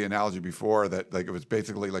had made the analogy before that like it was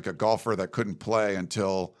basically like a golfer that couldn't play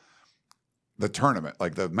until the tournament,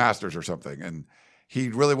 like the Masters or something. And he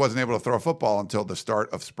really wasn't able to throw a football until the start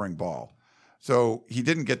of spring ball. So he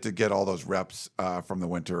didn't get all those reps from the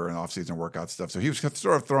winter and off-season workout stuff. So he was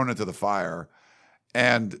sort of thrown into the fire.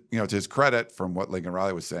 And, to his credit, from what Lincoln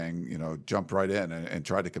Riley was saying, jumped right in and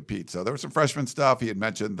tried to compete. So there was some freshman stuff. He had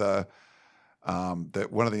mentioned that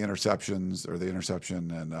one of the interceptions or the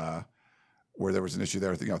interception and where there was an issue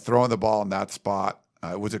there, throwing the ball in that spot.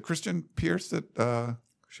 Was it Christian Pierce that?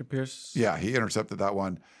 Christian Pierce? Yeah, he intercepted that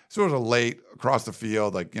one. So it was a late across the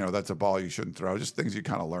field, like, that's a ball you shouldn't throw. Just things you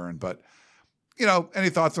kind of learn. But, any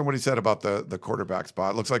thoughts on what he said about the quarterback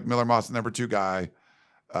spot? It looks like Miller Moss, the number 2 guy,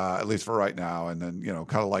 at least for right now. And then,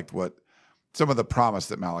 kind of liked what some of the promise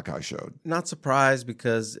that Malachi showed. Not surprised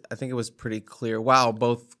because I think it was pretty clear. Wow,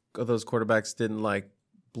 both of those quarterbacks didn't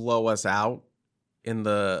blow us out in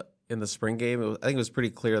the spring game. I think it was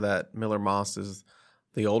pretty clear that Miller Moss is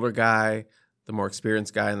the older guy, the more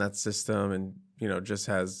experienced guy in that system, and just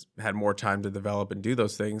has had more time to develop and do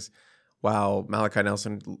those things. While Malachi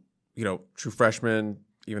Nelson, true freshman,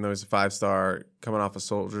 even though he's a 5-star, coming off a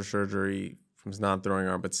shoulder surgery from his non-throwing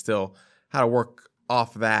arm, but still how to work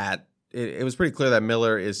off that. It was pretty clear that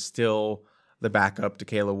Miller is still the backup to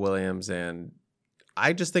Caleb Williams, and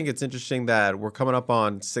I just think it's interesting that we're coming up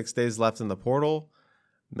on 6 days left in the portal.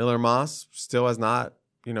 Miller Moss still has not,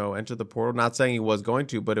 entered the portal. Not saying he was going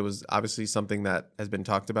to, but it was obviously something that has been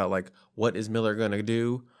talked about. Like, what is Miller going to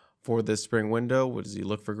do for this spring window? Does he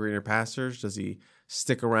look for greener pastures? Does he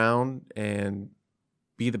stick around and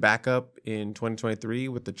be the backup in 2023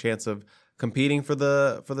 with the chance of competing for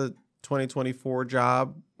the 2024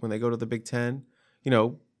 job when they go to the Big Ten?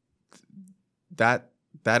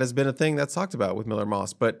 That has been a thing that's talked about with Miller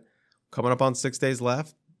Moss. But coming up on 6 days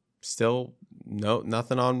left, still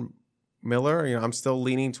nothing on Miller. I'm still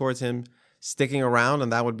leaning towards him sticking around,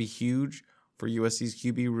 and that would be huge for USC's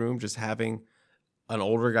QB room, just having an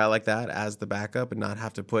older guy like that as the backup and not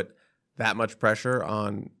have to put that much pressure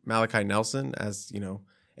on Malachi Nelson as,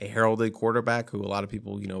 a heralded quarterback who a lot of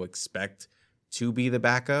people, expect to be the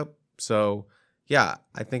backup. So, yeah,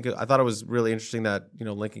 I thought it was really interesting that,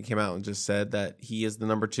 Lincoln came out and just said that he is the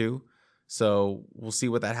number 2. So we'll see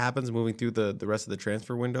what that happens moving through the rest of the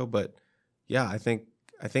transfer window. But yeah, I think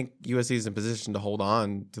USC is in position to hold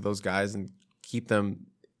on to those guys and keep them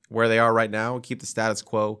where they are right now and keep the status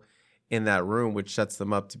quo in that room, which sets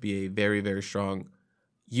them up to be a very, very strong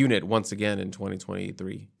unit once again in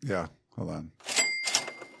 2023. Yeah, hold on.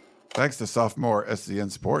 Thanks to sophomore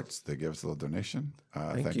SCN Sports. They gave us a little donation.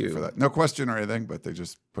 Thank you for that. No question or anything, but they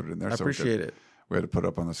just put it in there. I appreciate it. We had to put it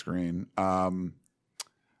up on the screen.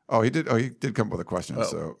 He did come up with a question. Oh.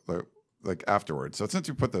 So like afterwards. So since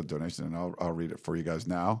you put the donation in, I'll read it for you guys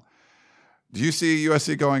now. Do you see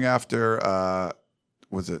USC going after,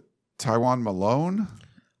 was it Tywone Malone?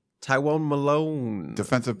 Tywone Malone.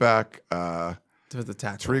 Defensive back. Defensive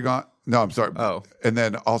tackle. Trigon. No, I'm sorry. Oh. And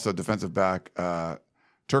then also defensive back,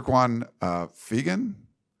 Turquan Fegan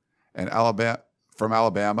from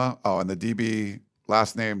Alabama. Oh, and the DB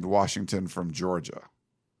last named Washington from Georgia.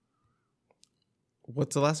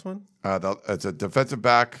 What's the last one? It's a defensive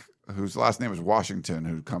back whose last name is Washington,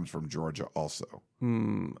 who comes from Georgia also.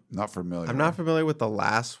 Not familiar. I'm not familiar with the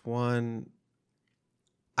last one.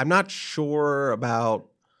 I'm not sure about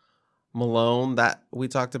Malone. That we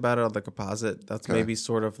talked about it on the composite. That's maybe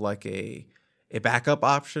sort of like a backup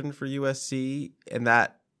option for USC, and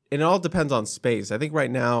it all depends on space. I think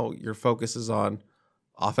right now your focus is on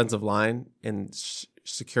offensive line and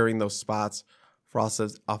securing those spots for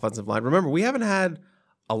offensive line. Remember, we haven't had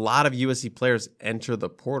a lot of USC players enter the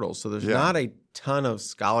portal, so there's not a ton of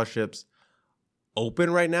scholarships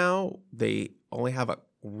open right now. They only have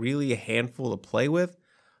a handful to play with.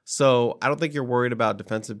 So I don't think you're worried about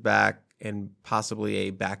defensive back and possibly a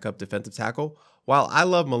backup defensive tackle. While I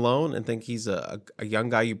love Malone and think he's a young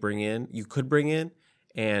guy you could bring in,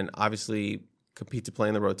 and obviously compete to play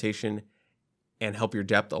in the rotation and help your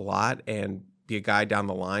depth a lot and be a guy down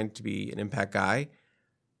the line to be an impact guy,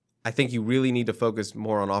 I think you really need to focus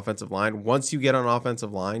more on offensive line. Once you get on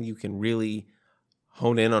offensive line, you can really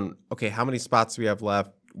hone in on, okay, how many spots do we have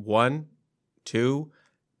left? 1, 2,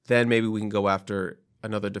 then maybe we can go after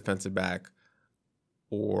another defensive back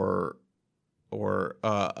or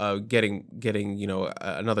getting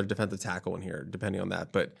another defensive tackle in here, depending on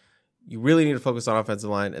that. But you really need to focus on offensive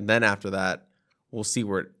line, and then after that, we'll see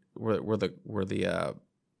where the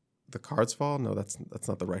cards fall. No, that's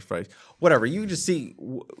not the right phrase. Whatever. You just see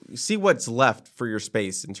what's left for your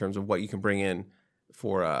space in terms of what you can bring in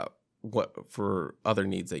for other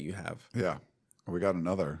needs that you have. Yeah, we got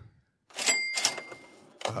another.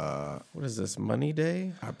 What is this, Money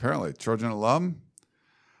Day? Apparently, Trojan alum.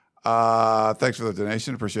 Thanks for the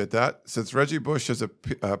donation. Appreciate that. Since Reggie Bush has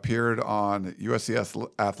appeared on USC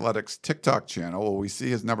Athletics TikTok channel, will we see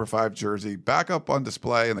his number 5 jersey back up on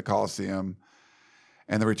display in the Coliseum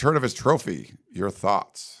and the return of his trophy? Your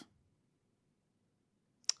thoughts?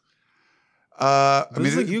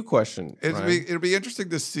 This is a you question. It'll be interesting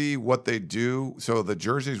to see what they do. So the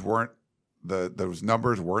jerseys weren't, those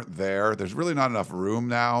numbers weren't there. There's really not enough room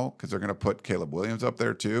now because they're going to put Caleb Williams up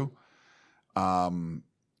there too. And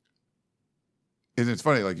it's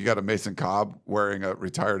funny, like you got a Mason Cobb wearing a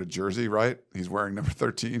retired jersey, right? He's wearing number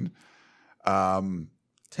 13.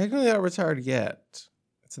 Technically not retired yet.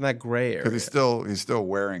 It's in that gray area. Because he's still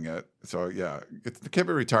wearing it. So yeah, it can't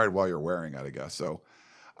be retired while you're wearing it, I guess. So,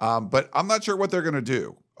 but I'm not sure what they're going to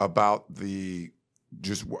do about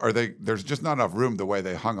there's just not enough room the way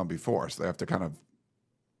they hung them before. So they have to kind of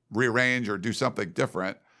rearrange or do something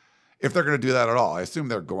different if they're going to do that at all. I assume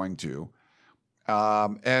they're going to.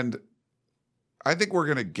 And I think we're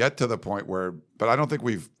going to get to the point but I don't think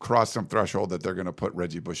we've crossed some threshold that they're going to put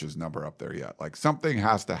Reggie Bush's number up there yet. Like something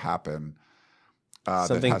has to happen.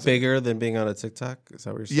 Something bigger than being on a TikTok? Is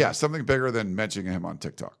that what you're saying? Yeah, something bigger than mentioning him on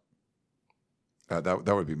TikTok. That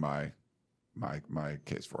would be my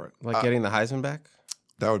case for it. Like getting the Heisman back?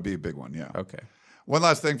 That would be a big one, yeah. Okay. One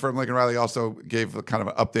last thing from Lincoln Riley also gave kind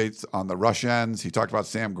of updates on the rush ends. He talked about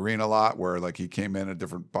Sam Green a lot, where like he came in a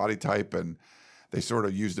different body type and they sort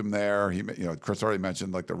of used him there. Chris already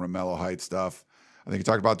mentioned like the Romello Heights stuff. I think he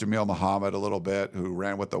talked about Jamil Muhammad a little bit, who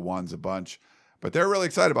ran with the ones a bunch. But they're really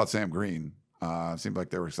excited about Sam Green. Seemed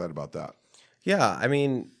like they were excited about that. Yeah, I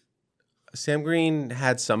mean, Sam Green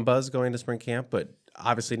had some buzz going to spring camp, but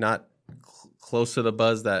obviously not close to the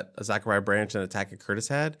buzz that Zachariah Branch and Attack Curtis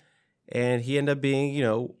had. And he ended up being,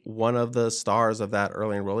 one of the stars of that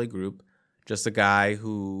early enrollee group. Just a guy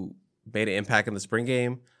who made an impact in the spring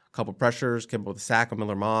game, a couple pressures, came up with a sack of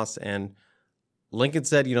Miller Moss. And Lincoln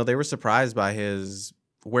said, they were surprised by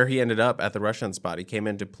where he ended up at the rush end spot. He came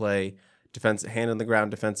in to play hand on the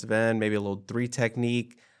ground defensive end, maybe a little 3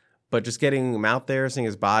 technique, but just getting him out there, seeing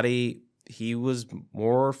his body, he was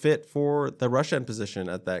more fit for the rush end position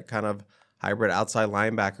at that kind of hybrid outside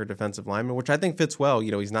linebacker, defensive lineman, which I think fits well.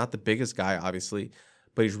 He's not the biggest guy, obviously,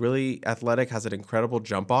 but he's really athletic, has an incredible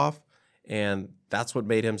jump off, and that's what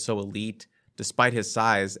made him so elite, despite his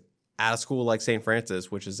size, at a school like St. Francis,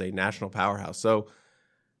 which is a national powerhouse. So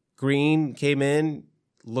Green came in,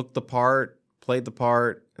 looked the part, played the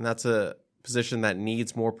part, and that's a position that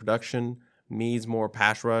needs more production, needs more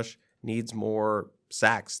pass rush, needs more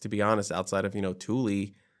sacks, to be honest. Outside of, Thule,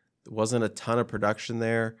 there wasn't a ton of production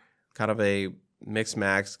there. Kind of a mixed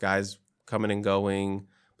max, guys coming and going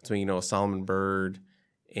between, Solomon Byrd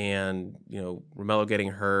and, Romello getting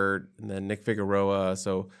hurt, and then Nick Figueroa.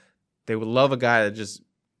 So they would love a guy to just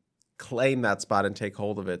claim that spot and take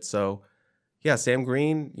hold of it. So, yeah, Sam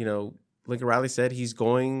Green, Lincoln Riley said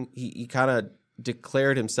he kind of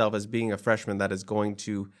declared himself as being a freshman that is going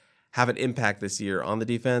to have an impact this year on the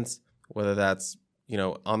defense, whether that's,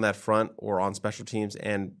 on that front or on special teams,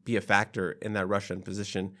 and be a factor in that rush end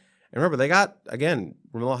position. And remember, they got, again,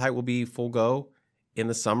 Romello Height will be full go in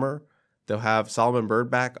the summer. They'll have Solomon Byrd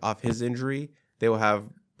back off his injury. They will have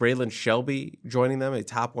Braylon Shelby joining them, a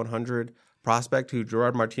top 100 prospect who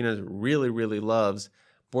Gerard Martinez really, really loves.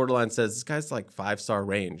 Borderline says this guy's like 5-star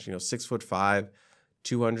range, 6'5",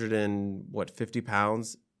 250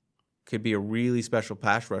 pounds, could be a really special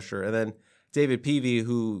pass rusher. And then David Peavy,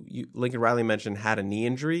 who Lincoln Riley mentioned, had a knee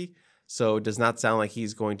injury, so it does not sound like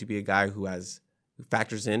he's going to be a guy who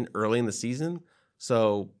factors in early in the season.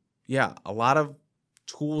 So yeah, a lot of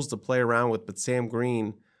tools to play around with. But Sam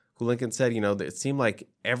Green, who Lincoln said, it seemed like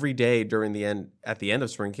every day at the end of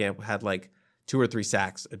spring camp had like 2 or 3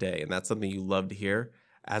 sacks a day, and that's something you love to hear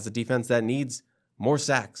as a defense that needs more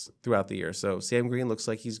sacks throughout the year. So Sam Green looks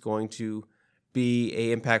like he's going to be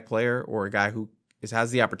a impact player, or a guy who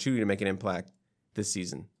has the opportunity to make an impact this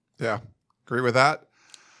season. Yeah, agree with that.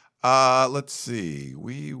 Let's see.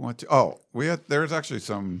 There's actually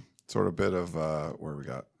some sort of bit of where we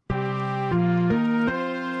got.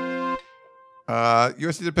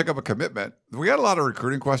 USC did pick up a commitment. We got a lot of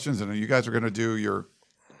recruiting questions, and you guys are going to do your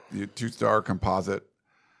 2-star composite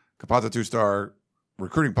 2-star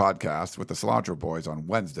recruiting podcast with the Cilantro Boys on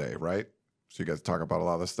Wednesday, right? So you guys talk about a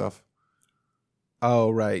lot of this stuff.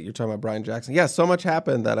 Oh, right. You're talking about Brian Jackson. Yeah, so much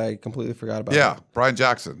happened that I completely forgot about. Yeah, Brian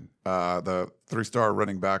Jackson, the 3-star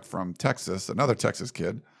running back from Texas, another Texas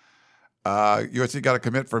kid. USC got a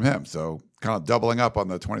commit from him, so kind of doubling up on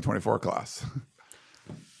the 2024 class.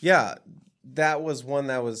 Yeah, that was one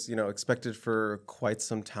that was, expected for quite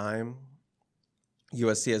some time.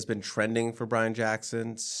 USC has been trending for Brian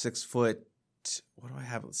Jackson, 6 foot. What do I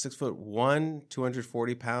have? 6'1",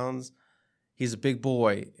 240 pounds. He's a big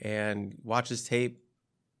boy, and watch his tape.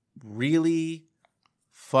 Really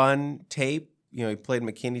fun tape. He played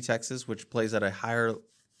McKinney, Texas, which plays at a higher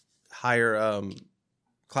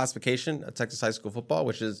classification at Texas high school football,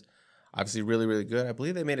 which is obviously really, really good. I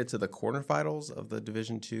believe they made it to the quarterfinals of the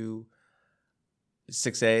Division II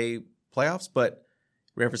 6A playoffs, but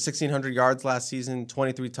ran for 1,600 yards last season,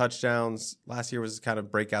 23 touchdowns. Last year was kind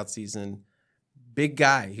of breakout season. Big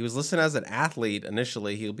guy. He was listed as an athlete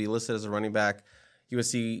initially. He'll be listed as a running back.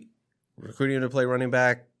 USC recruiting him to play running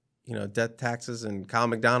back. Death taxes and Kyle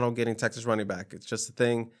McDonald getting Texas running back. It's just a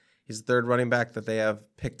thing. He's the 3rd running back that they have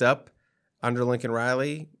picked up under Lincoln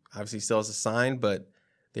Riley. Obviously, he still has a sign, but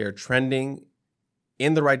they are trending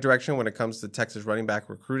in the right direction when it comes to Texas running back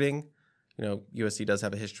recruiting. USC does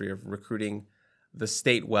have a history of recruiting the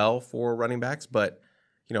state well for running backs, but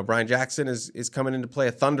Brian Jackson is coming in to play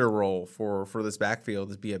a thunder role for this backfield,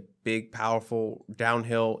 to be a big, powerful,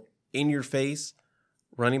 downhill, in-your-face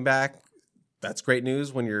running back. That's great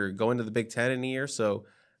news when you're going to the Big Ten in a year. So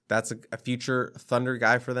that's a future thunder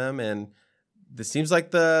guy for them. And this seems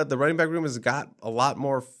like the running back room has got a lot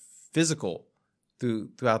more physical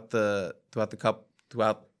throughout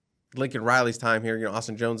Lincoln Riley's time here.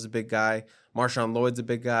 Austin Jones is a big guy. Marshawn Lloyd's a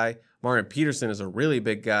big guy. Martin Peterson is a really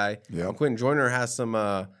big guy. Yep. And Quentin Joyner has some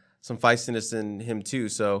feistiness in him too.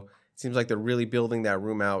 So it seems like they're really building that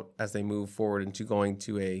room out as they move forward into going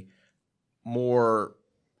to a more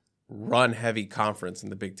run-heavy conference in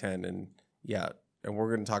the Big Ten. And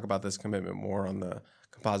we're going to talk about this commitment more on the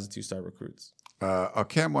composite 2-star recruits.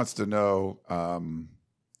 Cam wants to know,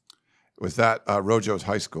 was that Rojo's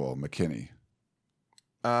high school, McKinney?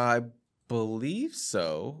 I believe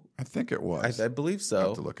so. I think it was. I believe so. I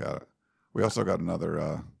have to look at it. We also got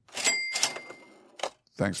another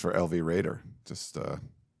thanks for LV Raider. Just a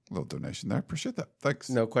little donation there. Appreciate that. Thanks.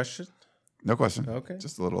 No question? No question. Okay.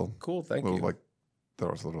 Just a little. Cool. Thank you. There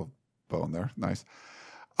was a little bone there. Nice.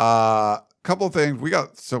 Couple of things. We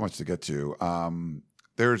got so much to get to.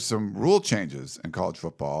 There's some rule changes in college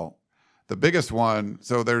football. The biggest one,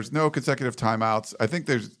 so there's no consecutive timeouts. I think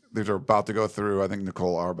these are about to go through. I think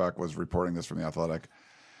Nicole Auerbach was reporting this from The Athletic.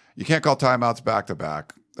 You can't call timeouts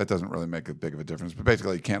back-to-back. That doesn't really make a big of a difference. But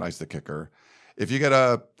basically, you can't ice the kicker. If you get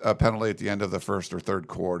a penalty at the end of the first or third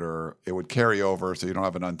quarter, it would carry over so you don't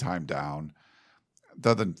have an untimed down.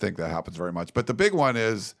 Doesn't think that happens very much. But the big one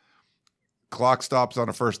is clock stops on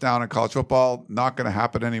a first down in college football. Not going to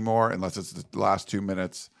happen anymore unless it's the last 2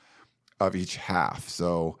 minutes of each half.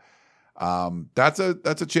 So that's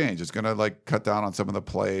a change. It's going to cut down on some of the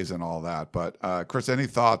plays and all that. But Chris, any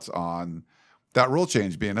thoughts on that rule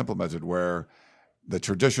change being implemented where the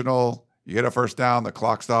traditional, you get a first down, the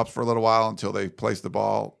clock stops for a little while until they place the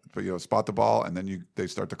ball, spot the ball, and then they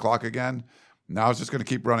start the clock again. Now it's just going to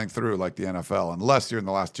keep running through like the NFL unless you're in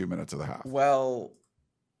the last 2 minutes of the half. Well,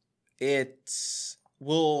 it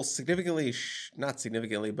will significantly, not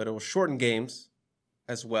significantly, but it will shorten games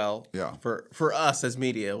as well. Yeah. For us as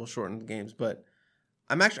media, it will shorten the games. But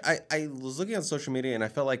I'm actually, I was looking on social media and I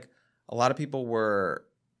felt like a lot of people were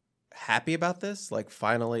happy about this. Like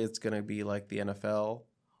finally it's going to be like the NFL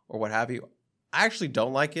or what have you. I actually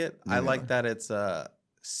don't like it. I like that it's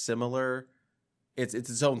similar. It's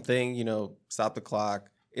its own thing, stop the clock.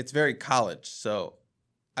 It's very college. So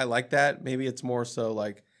I like that. Maybe it's more so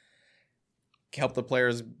like help the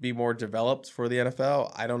players be more developed for the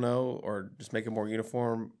NFL. I don't know, or just make it more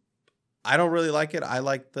uniform. I don't really like it. I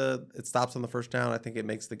like it stops on the first down. I think it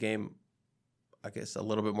makes the game, I guess, a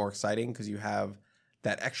little bit more exciting because you have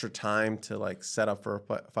that extra time to like set up for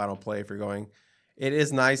a final play if you're going. It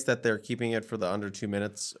is nice that they're keeping it for the under 2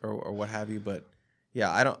 minutes or what have you, but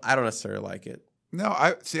yeah, I don't necessarily like it. No,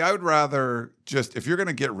 I would rather just, if you're going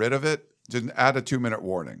to get rid of it, just add a 2-minute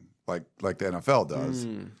warning like the NFL does.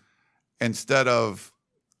 Instead of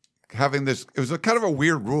having this, it was a kind of a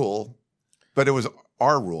weird rule, but it was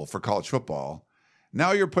our rule for college football.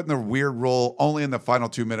 Now you're putting the weird rule only in the final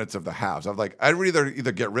 2 minutes of the halves. I'm like, I'd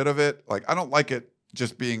either get rid of it. Like, I don't like it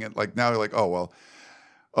just being like, now you're like, oh, well,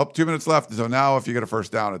 up 2 minutes left. So now if you get a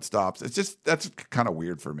first down, it stops. It's just, that's kind of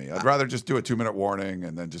weird for me. I'd rather just do a 2-minute warning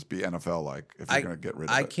and then just be NFL-like if you're going to get rid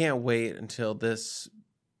of it. I can't wait until it's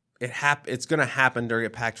going to happen during a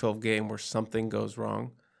Pac-12 game where something goes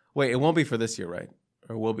wrong. Wait, it won't be for this year, right?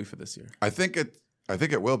 Or will be for this year? I think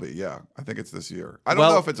it will be. Yeah, I think it's this year. I don't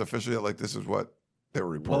know if it's officially like this is what they were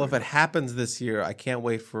reporting. Well, if it happens this year, I can't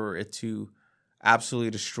wait for it to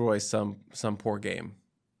absolutely destroy some poor game.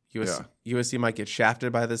 USC might get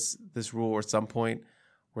shafted by this rule at some point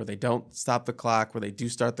where they don't stop the clock, where they do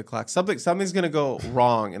start the clock. Something's going to go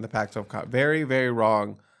wrong in the Pac-12. Very, very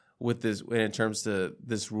wrong with this in terms of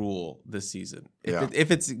this rule this season.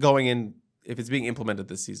 If it's being implemented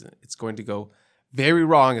this season, it's going to go very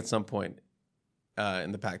wrong at some point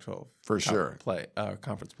in the Pac-12 for sure.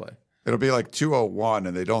 Conference play. It'll be like 2:01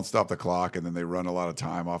 and they don't stop the clock and then they run a lot of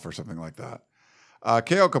time off or something like that.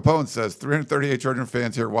 K.O. Capone says 338 Trojan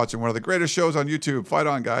fans here watching one of the greatest shows on YouTube. Fight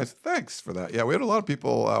on, guys. Thanks for that. Yeah, we had a lot of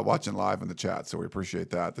people watching live in the chat, so we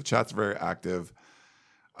appreciate that. The chat's very active.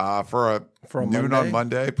 For a noon Monday? On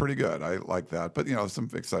Monday, pretty good. I like that. But, some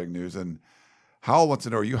exciting news. And Howell wants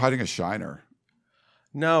to know, are you hiding a shiner?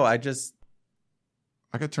 No, I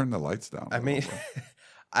could turn the lights down. I mean,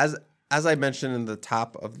 as I mentioned in the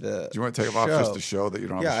top of the Do you want to take them off just to show that you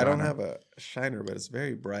don't have a shiner? Yeah, I don't have a shiner, but it's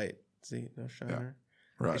very bright. See, no shiner.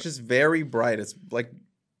 Yeah, right. It's just very bright. It's like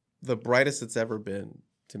the brightest it's ever been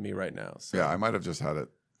to me right now. So. Yeah, I might have just had it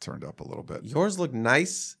turned up a little bit. Yours look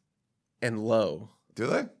nice and low. Do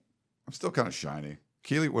they? I'm still kind of shiny.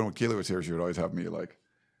 When Keely was here, she would always have me like,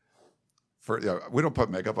 we don't put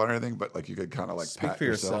makeup on or anything, but like you could kind of like Speak pat for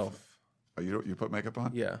yourself. Oh, you put makeup on?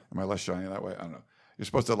 Yeah. Am I less shiny that way? I don't know. You're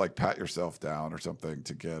supposed to like pat yourself down or something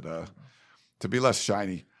to get to be less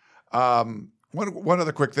shiny. One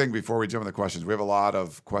other quick thing before we jump into questions. We have a lot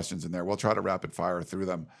of questions in there. We'll try to rapid fire through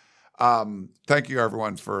them. Thank you,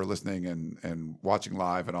 everyone, for listening and watching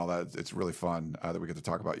live and all that. It's really fun that we get to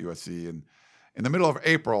talk about USC and in the middle of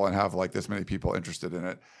April and have like this many people interested in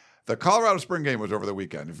it. The Colorado spring game was over the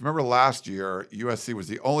weekend. If you remember last year, USC was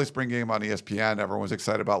the only spring game on ESPN. Everyone was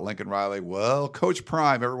excited about Lincoln Riley. Well, Coach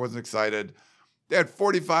Prime, everyone was excited. They had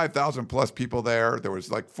 45,000 plus people there. There was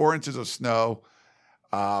like 4 inches of snow.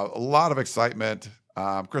 A lot of excitement.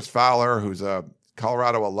 Chris Fowler, who's a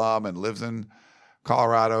Colorado alum and lives in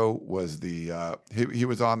Colorado, was he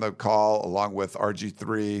was on the call along with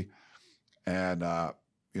RG3 and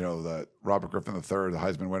the Robert Griffin III, the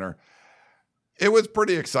Heisman winner. It was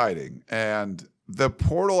pretty exciting, and the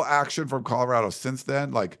portal action from Colorado since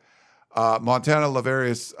then, like Montana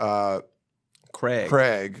Laverius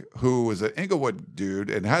Craig, who was an Inglewood dude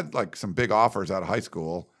and had like some big offers out of high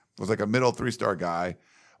school. Was like a middle 3-star guy,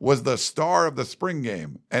 was the star of the spring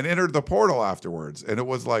game and entered the portal afterwards. And it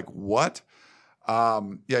was like, what?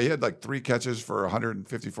 He had like 3 catches for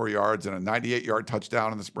 154 yards and a 98-yard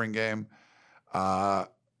touchdown in the spring game. It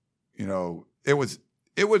was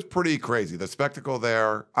pretty crazy. The spectacle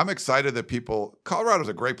there. I'm excited that Colorado's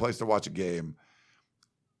a great place to watch a game.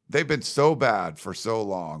 They've been so bad for so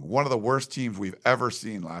long. One of the worst teams we've ever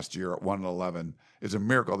seen last year at 1-11. It's a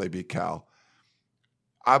miracle they beat Cal.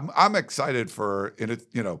 I'm excited for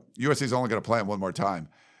USC's only going to play them one more time,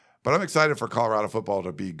 but I'm excited for Colorado football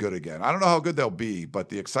to be good again. I don't know how good they'll be, but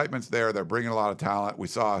the excitement's there. They're bringing a lot of talent. We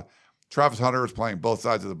saw Travis Hunter was playing both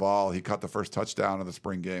sides of the ball. He caught the first touchdown in the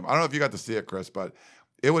spring game. I don't know if you got to see it, Chris, but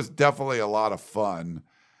it was definitely a lot of fun.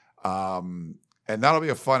 And that'll be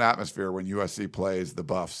a fun atmosphere when USC plays the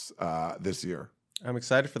Buffs this year. I'm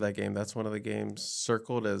excited for that game. That's one of the games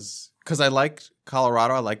circled because I like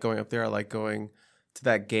Colorado. I like going up there. I like going to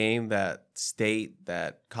that game, that state,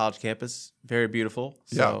 that college campus. Very beautiful.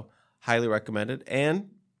 So highly recommended.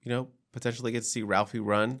 And, potentially get to see Ralphie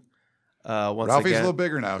run Ralphie's a little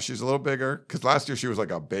bigger now. She's a little bigger because last year she was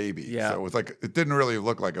like a baby. Yeah. So it was like, it didn't really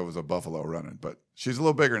look like it was a buffalo running, but she's a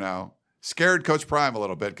little bigger now. Scared Coach Prime a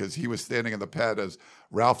little bit because he was standing in the pad as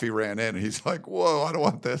Ralphie ran in, and he's like, whoa, I don't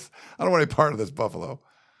want this. I don't want any part of this buffalo.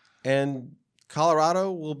 And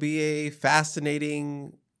Colorado will be a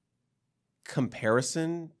fascinating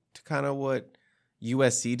comparison to kind of what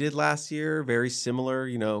USC did last year. Very similar,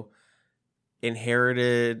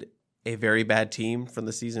 inherited a very bad team from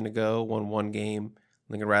the season ago, won one game.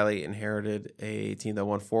 Lincoln Riley inherited a team that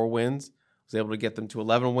won 4 wins, was able to get them to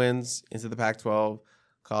 11 wins into the Pac-12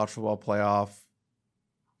 college football playoff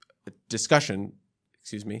discussion.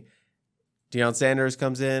 Deion Sanders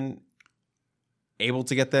comes in, able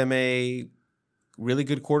to get them a really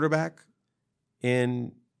good quarterback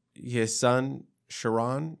in his son,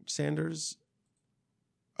 Sharon Sanders.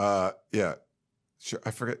 Yeah.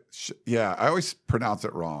 I forget. Yeah, I always pronounce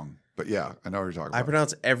it wrong. But yeah, I know what you're talking about. I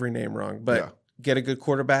pronounce every name wrong. But get a good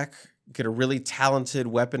quarterback, get a really talented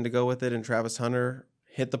weapon to go with it in Travis Hunter,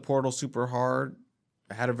 hit the portal super hard,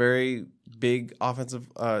 had a very big offensive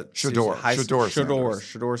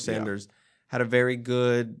Shedeur Sanders had a very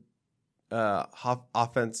good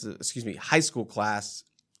high school class.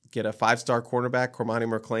 Get a 5-star cornerback,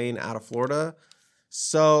 Cormani McClain, out of Florida.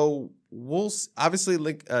 So we'll obviously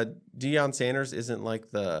Deion Sanders isn't like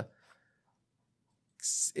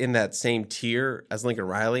in that same tier as Lincoln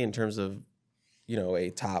Riley in terms of a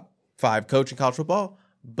top 5 coach in college football,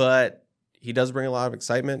 but he does bring a lot of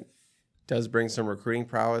excitement. Does bring some recruiting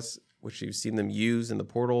prowess, which you've seen them use in the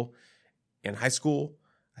portal in high school.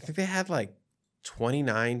 I think they had like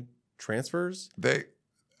 29 transfers.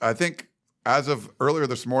 I think as of earlier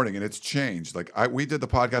this morning, and it's changed. Like we did the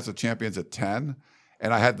podcast of Champions at 10,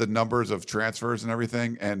 and I had the numbers of transfers and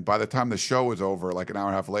everything. And by the time the show was over, like an hour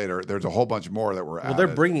and a half later, there's a whole bunch more that were added. Well,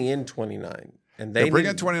 they're bringing in 29. And they're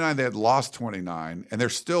bringing in 29. They had lost 29, and they're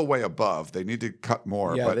still way above. They need to cut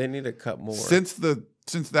more. Yeah, but they need to cut more.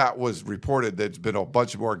 Since that was reported, there's been a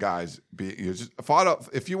bunch more guys.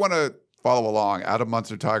 If you want to follow along, Adam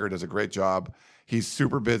Munster Tiger does a great job. He's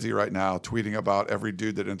super busy right now, tweeting about every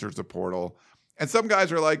dude that enters the portal. And some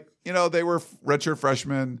guys are like, they were redshirt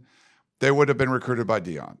freshmen. They would have been recruited by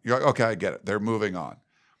Deion. You're like, okay, I get it. They're moving on.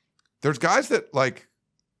 There's guys that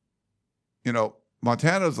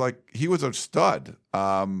Montana's like, he was a stud.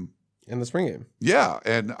 In the spring game. Yeah.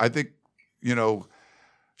 And I think,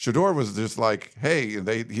 Shedeur was just like, hey,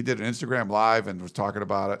 he did an Instagram live and was talking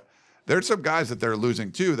about it. There's some guys that they're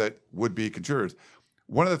losing too that would be contributors.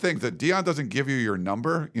 One of the things that Deion doesn't give you your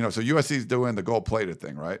number, so USC's doing the gold-plated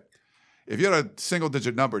thing, right? If you had a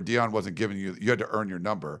single-digit number, Deion wasn't giving you had to earn your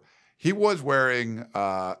number. He was wearing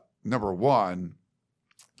number 1.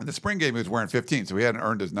 In the spring game, he was wearing 15, so he hadn't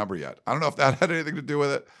earned his number yet. I don't know if that had anything to do with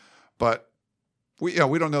it, but we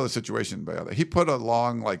don't know the situation. But he put a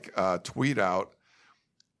long tweet out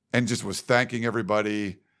and just was thanking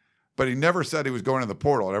everybody, but he never said he was going to the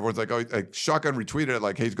portal. And everyone's like, oh, Shotgun retweeted it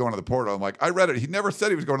like, hey, he's going to the portal. I'm like, I read it. He never said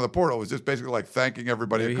he was going to the portal. It was just basically like thanking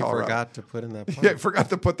everybody in Colorado. He forgot to put in that punch. Yeah, he forgot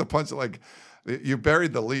to put the punch. Like, you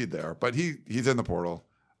buried the lead there, but he's in the portal.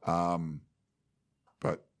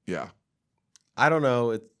 But yeah. I don't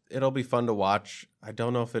know. It'll be fun to watch. I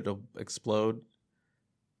don't know if it'll explode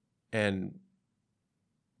and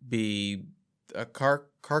be a car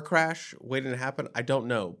crash waiting to happen. I don't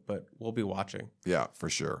know, but we'll be watching. Yeah, for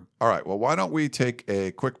sure. All right. Well, why don't we take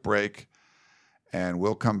a quick break and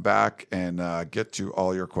we'll come back and get to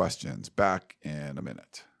all your questions. Back in a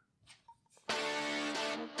minute.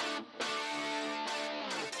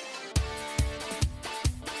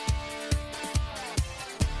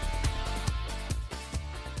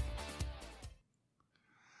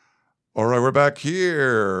 All right, we're back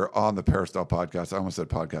here on the Peristyle Podcast. I almost said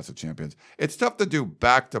Podcast of Champions. It's tough to do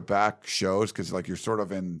back-to-back shows because, you're sort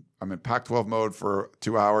of I'm in Pac-12 mode for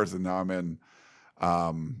 2 hours, and now I'm in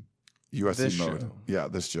USC this mode. Show. Yeah,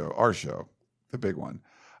 this show, our show, the big one,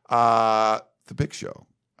 the big show.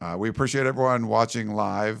 We appreciate everyone watching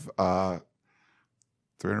live.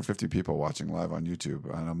 350 people watching live on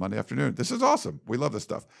YouTube on a Monday afternoon. This is awesome. We love this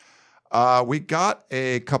stuff. We got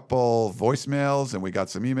a couple voicemails and we got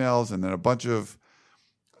some emails and then a bunch of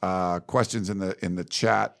questions in the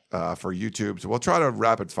chat for YouTube. So we'll try to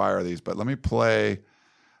rapid fire these, but let me play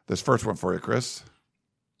this first one for you, Chris.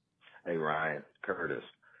 Hey, Ryan, Curtis,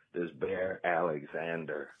 this Bear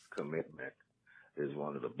Alexander commitment is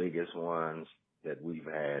one of the biggest ones that we've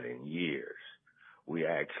had in years. We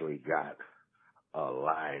actually got a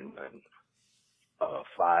lineman, a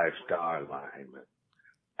 5-star lineman,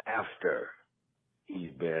 after he's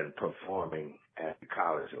been performing at the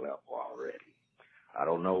college level already. I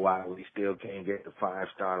don't know why we still can't get the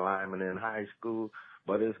 5-star lineman in high school,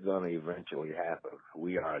 but it's going to eventually happen.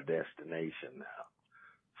 We are a destination now.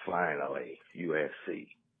 Finally, USC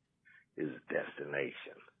is a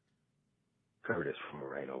destination. Curtis from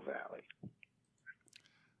Moreno Valley.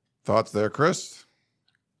 Thoughts there, Chris?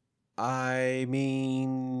 I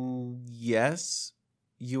mean, yes,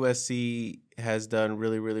 USC has done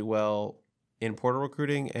really, really well in portal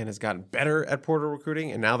recruiting and has gotten better at portal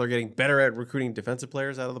recruiting, and now they're getting better at recruiting defensive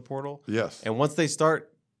players out of the portal. Yes. And once they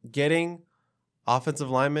start getting offensive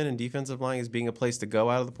linemen and defensive line as being a place to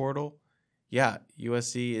go out of the portal, yeah,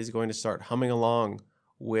 USC is going to start humming along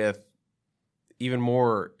with even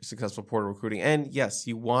more successful portal recruiting. And yes,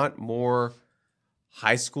 you want more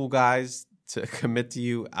high school guys to commit to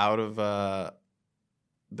you out of the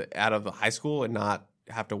high school and not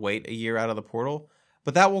have to wait a year out of the portal.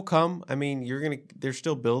 But that will come. I mean, they're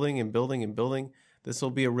still building and building and building. This will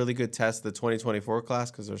be a really good test, the 2024 class,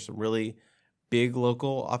 because there's some really big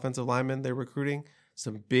local offensive linemen they're recruiting,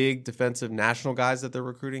 some big defensive national guys that they're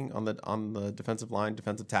recruiting on the defensive line,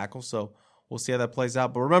 defensive tackle. So we'll see how that plays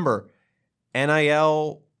out. But remember,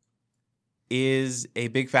 NIL is a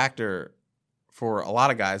big factor for a lot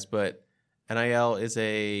of guys, but NIL is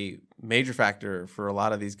a major factor for a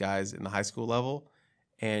lot of these guys in the high school level.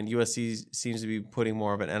 And USC seems to be putting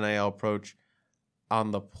more of an NIL approach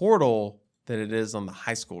on the portal than it is on the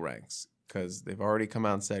high school ranks, because they've already come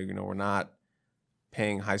out and said, we're not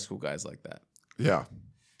paying high school guys like that. Yeah.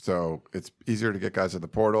 So it's easier to get guys in the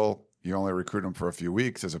portal. You only recruit them for a few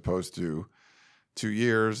weeks as opposed to 2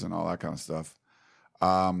 years and all that kind of stuff.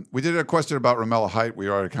 We did a question about Romello Height. We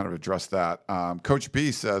already kind of addressed that. Coach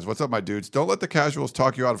B says, "What's up, my dudes? Don't let the casuals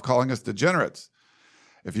talk you out of calling us degenerates.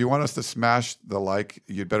 If you want us to smash the like,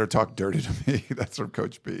 you'd better talk dirty to me." That's from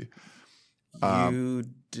Coach B. You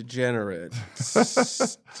degenerate.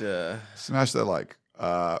 Smash that like.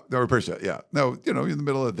 No, we appreciate it. Yeah. No, in the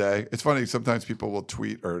middle of the day. It's funny. Sometimes people will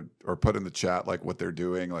tweet or put in the chat like what they're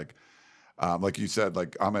doing. Like you said,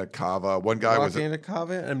 like I'm at Cava. One guy was at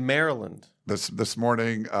Cava in Maryland. This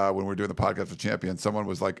morning when we were doing the podcast with Champions, someone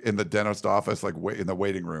was like in the dentist office, like in the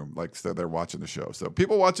waiting room, like so they're watching the show. So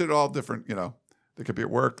people watch it all different. They could be at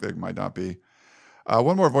work. They might not be.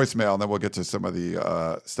 One more voicemail, and then we'll get to some of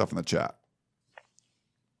the stuff in the chat.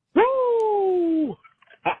 Woo!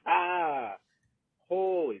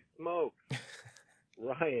 Holy smokes.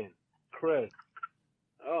 Ryan, Chris.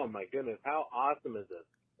 Oh my goodness, how awesome is this?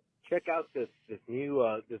 Check out this new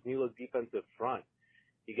look defensive front.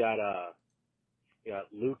 You got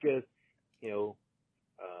Lucas,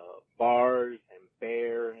 Bars and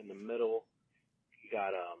Bear in the middle. You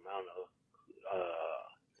got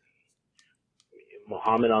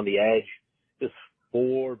Muhammad on the edge. Just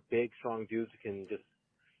 4 big, strong dudes who can just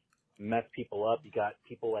mess people up. You got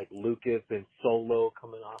people like Lucas and Solo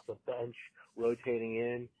coming off the bench, rotating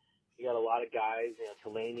in. You got a lot of guys,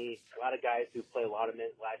 Tulane, a lot of guys who played a lot of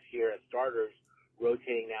minutes last year as starters,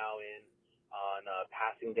 rotating now in on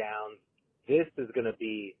passing downs. This is going to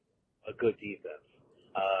be a good defense.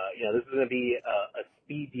 This is going to be a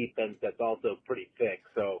speed defense that's also pretty thick.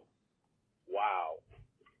 So, wow,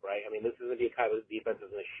 right? I mean, this is going to be a kind of defense that's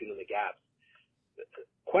going to shoot in the gaps. The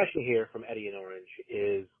question here from Eddie in Orange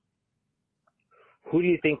is, who do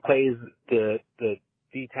you think plays the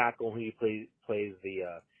D tackle? Who do you plays the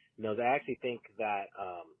nose? I actually think that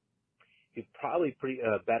it's probably pretty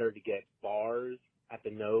better to get Bars at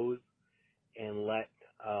the nose and let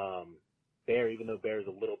Bear, even though Bear is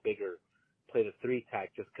a little bigger, play the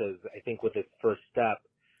 3-tack, just because I think with his first step,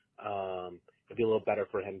 it'd be a little better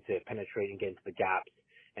for him to penetrate and get into the gaps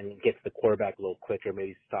and get to the quarterback a little quicker.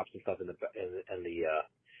 Maybe stop some stuff in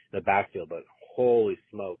the backfield. But holy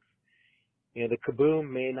smokes, the kaboom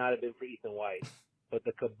may not have been for Ethan White, but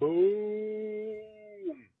the kaboom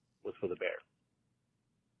was for the Bear.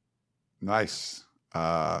 Nice.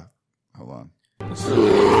 Hold on.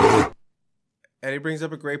 Eddie brings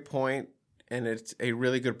up a great point, and it's a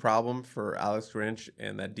really good problem for Alex Grinch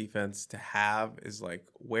and that defense to have, is like,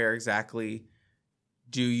 where exactly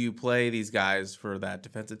do you play these guys for that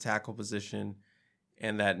defensive tackle position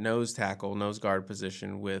and that nose guard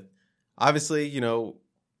position with, obviously,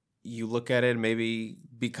 you look at it, maybe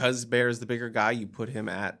because Bear's the bigger guy, you put him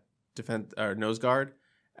at defense or nose guard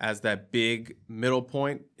as that big middle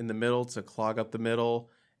point in the middle to clog up the middle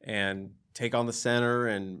and take on the center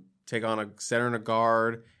and take on a center and a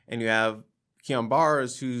guard. And you have Keon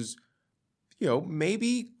Bars, who's,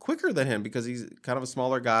 maybe quicker than him because he's kind of a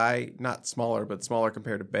smaller guy, not smaller, but smaller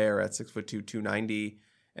compared to Bear at 6'2", 290,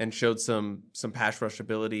 and showed some pass rush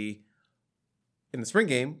ability in the spring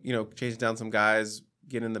game, chasing down some guys,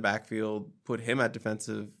 get in the backfield, put him at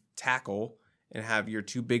defensive tackle, and have your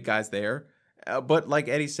two big guys there. But like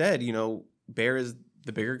Eddie said, Bear is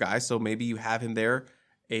the bigger guy, so maybe you have him there,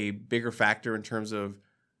 a bigger factor in terms of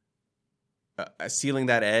sealing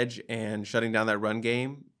that edge and shutting down that run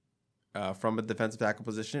game from a defensive tackle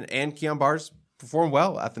position. And Keon Barrs performed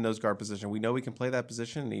well at the nose guard position. We know he can play that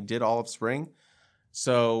position, and he did all of spring.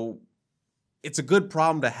 So it's a good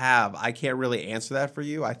problem to have. I can't really answer that for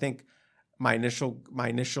you. I think my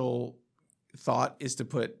initial thought is to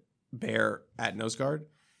put Bear at nose guard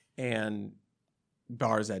and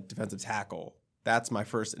Barrs at defensive tackle. That's my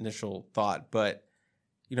first initial thought. But,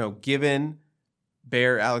 given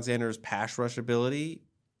Bear Alexander's pass rush ability,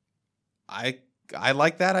 I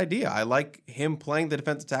like that idea. I like him playing the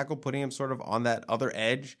defensive tackle, putting him sort of on that other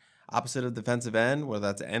edge opposite of defensive end, whether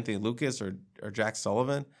that's Anthony Lucas or Jack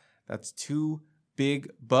Sullivan. That's two big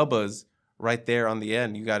bubbas right there on the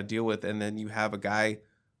end you got to deal with. And then you have a guy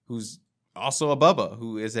who's also a bubba,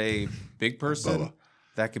 who is a big person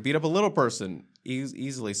that could beat up a little person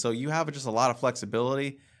easily. So you have just a lot of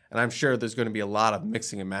flexibility. And I'm sure there's going to be a lot of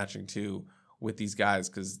mixing and matching too with these guys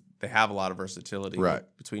because they have a lot of versatility. Right.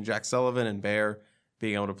 Between Jack Sullivan and Bear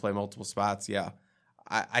being able to play multiple spots. Yeah.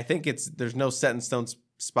 I think there's no set in stone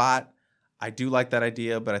spot. I do like that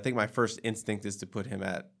idea, but I think my first instinct is to put him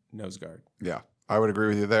at nose guard. Yeah, I would agree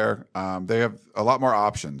with you there. They have a lot more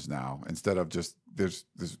options now instead of just there's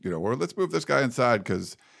this, well, let's move this guy inside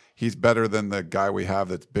because he's better than the guy we have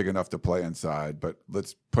that's big enough to play inside, but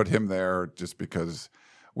let's put him there just because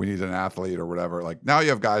we need an athlete or whatever. Like now you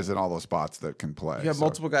have guys in all those spots that can play. You have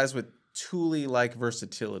multiple guys with Thule-like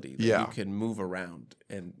versatility that you can move around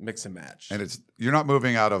and mix and match. And you're not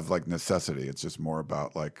moving out of like necessity. It's just more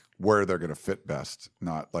about like where they're going to fit best.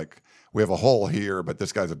 Not like we have a hole here, but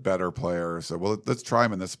this guy's a better player. So let's try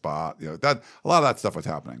him in this spot. That a lot of that stuff was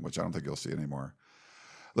happening, which I don't think you'll see anymore.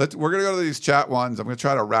 We're going to go to these chat ones. I'm going to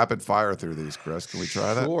try to rapid fire through these, Chris. Can we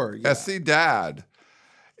try that? Sure. Yeah. SC Dad.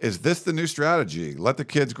 Is this the new strategy? Let the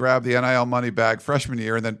kids grab the NIL money bag freshman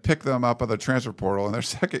year and then pick them up on the transfer portal in their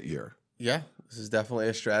second year. Yeah, this is definitely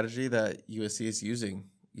a strategy that USC is using,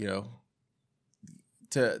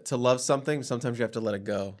 to love something, sometimes you have to let it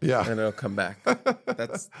go. Yeah. And it'll come back.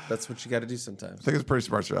 That's what you got to do sometimes. I think it's a pretty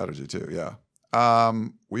smart strategy too, yeah.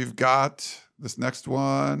 We've got this next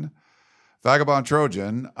one, Vagabond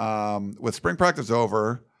Trojan. With spring practice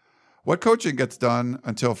over, what coaching gets done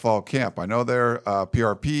until fall camp? I know they're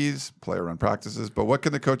PRPs, player run practices, but what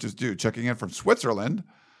can the coaches do? Checking in from Switzerland.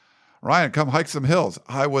 Ryan, come hike some hills.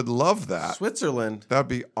 I would love that. Switzerland. That would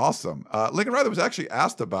be awesome. Lincoln Riley was actually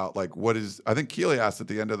asked about, I think Keeley asked at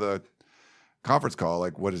the end of the conference call,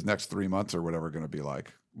 what is next 3 months or whatever going to be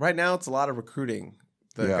like? Right now, it's a lot of recruiting.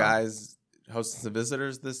 The guys hosting some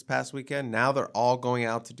visitors this past weekend. Now they're all going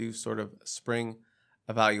out to do sort of spring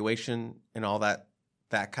evaluation and all that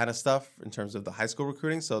kind of stuff in terms of the high school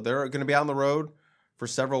recruiting. So they're going to be out on the road for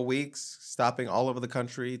several weeks, stopping all over the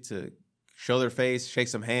country to show their face, shake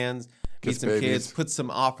some hands, meet some kids, put some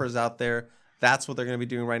offers out there. That's what they're going to be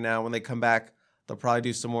doing right now. When they come back, they'll probably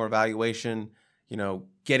do some more evaluation,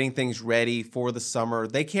 getting things ready for the summer.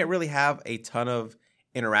 They can't really have a ton of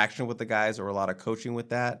interaction with the guys or a lot of coaching with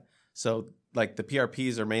that. So, the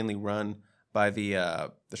PRPs are mainly run by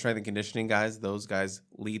the strength and conditioning guys. Those guys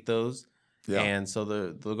lead those. Yeah. And so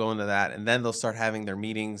they'll go into that, and then they'll start having their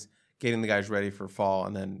meetings, getting the guys ready for fall,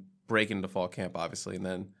 and then break into fall camp, obviously, and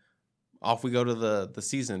then off we go to the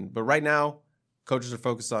season. But right now, coaches are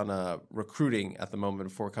focused on recruiting at the moment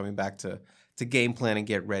before coming back to game plan and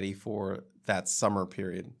get ready for that summer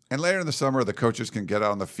period. And later in the summer, the coaches can get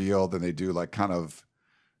out on the field and they do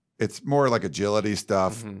it's more like agility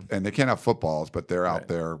stuff. Mm-hmm. And they can't have footballs, but they're out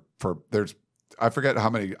there I forget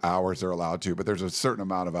how many hours they're allowed to, but there's a certain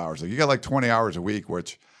amount of hours. You got 20 hours a week,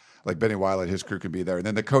 which Benny Wiley, his crew can be there. And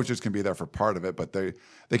then the coaches can be there for part of it, but they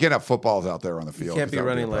can't have footballs out there on the field. You can't be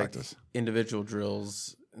running individual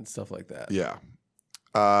drills and stuff like that. Yeah.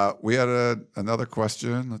 We had another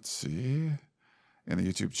question. Let's see. In the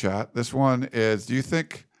YouTube chat. This one is, do you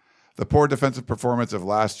think the poor defensive performance of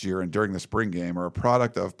last year and during the spring game are a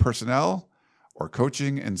product of personnel or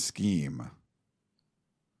coaching and scheme?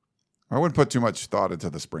 I wouldn't put too much thought into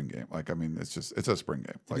the spring game. It's a spring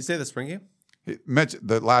game. Did you say the spring game? He mentioned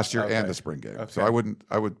the last year and the spring game. Okay. So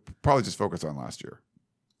I would probably just focus on last year.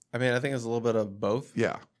 I think it's a little bit of both.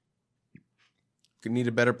 Yeah.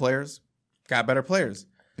 Needed better players. Got better players.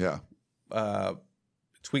 Yeah.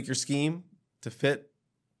 Tweak your scheme to fit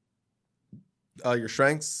your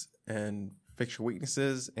strengths and fix your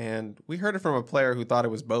weaknesses. And we heard it from a player who thought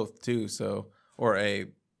it was both too.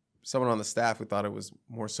 Someone on the staff who thought it was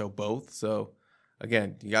more so both. So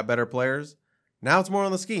again, you got better players. Now it's more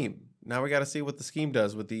on the scheme. now we got to see what the scheme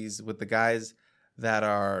does with the guys that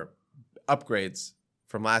are upgrades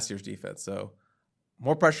from last year's defense. So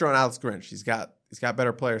more pressure on Alex Grinch. He's got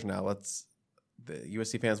better players now. The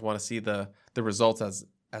USC fans want to see the results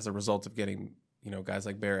as a result of getting, guys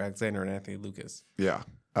like Bear Alexander and Anthony Lucas. Yeah.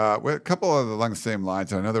 With a couple of along the same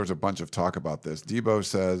lines, I know there was a bunch of talk about this. Debo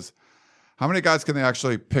says, how many guys can they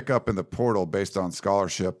actually pick up in the portal based on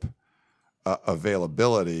scholarship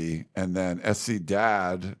availability? And then SC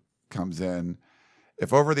Dad comes in.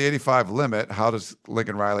 If over the 85 limit, how does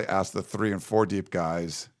Lincoln Riley ask the 3 and 4 deep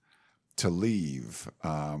guys to leave?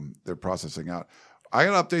 They're processing out. I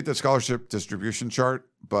got to update the scholarship distribution chart,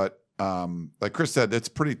 but like Chris said, it's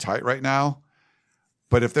pretty tight right now.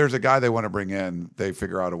 But if there's a guy they want to bring in, they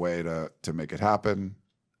figure out a way to make it happen.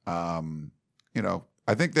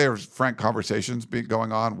 I think there's frank conversations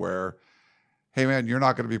going on where, hey, man, you're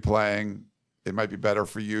not going to be playing. It might be better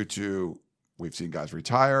for you we've seen guys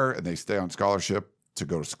retire and they stay on scholarship to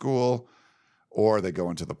go to school, or they go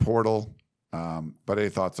into the portal. But any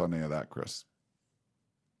thoughts on any of that, Chris?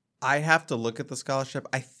 I have to look at the scholarship.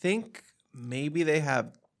 I think maybe they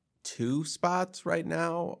have 2 spots right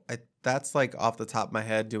now. That's like off the top of my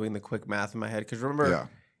head, doing the quick math in my head. Because remember,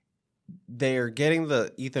 they're getting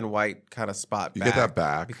the Ethan White kind of spot back. You get that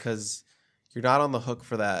back. Because you're not on the hook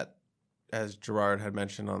for that, as Gerard had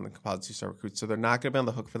mentioned on the Composite 2-Star Recruits. So they're not going to be on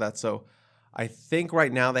the hook for that. So I think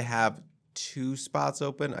right now they have 2 spots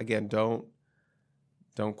open. Again, don't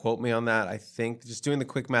quote me on that. I think just doing the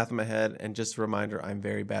quick math in my head, and just a reminder, I'm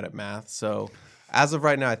very bad at math. So as of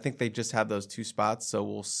right now, I think they just have those 2 spots. So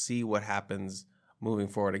we'll see what happens moving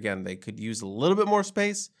forward. Again, they could use a little bit more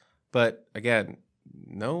space, but again,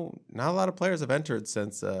 not a lot of players have entered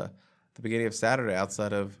since the beginning of Saturday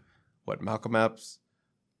outside of Malcolm Epps,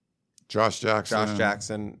 Josh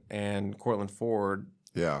Jackson, and Cortland Ford.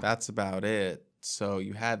 Yeah. That's about it. So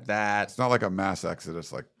you had that. It's not like a mass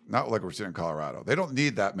exodus, not like we're seeing in Colorado. They don't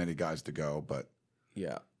need that many guys to go, but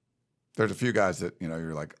yeah, there's a few guys that,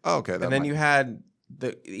 you're like, oh, okay. And then you had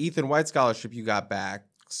the Ethan White scholarship you got back.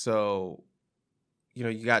 So,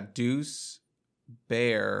 you got Deuce,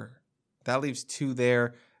 Bear. That leaves 2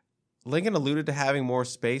 there. Lincoln alluded to having more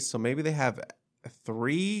space, so maybe they have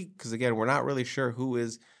 3, because again, we're not really sure who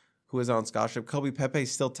is on scholarship. Kobe Pepe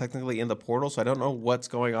is still technically in the portal, so I don't know what's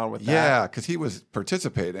going on with that. Yeah, because he was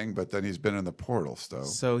participating, but then he's been in the portal still.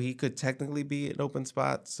 So he could technically be an open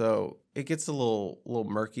spot. So it gets a little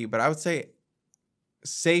murky, but I would say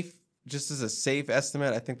safe, just as a safe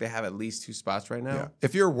estimate, I think they have at least 2 spots right now. Yeah.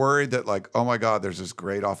 If you're worried that oh my God, there's this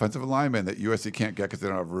great offensive lineman that USC can't get because they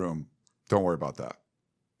don't have room, don't worry about that.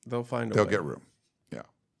 They'll find a way. They'll get room. Yeah.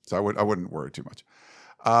 So I wouldn't worry too much.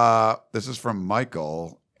 This is from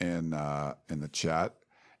Michael in the chat.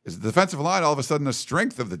 Is the defensive line all of a sudden a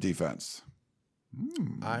strength of the defense?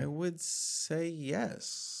 I would say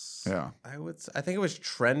yes. Yeah. I think it was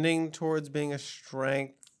trending towards being a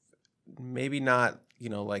strength. Maybe not,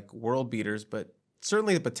 like world beaters, but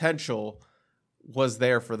certainly the potential was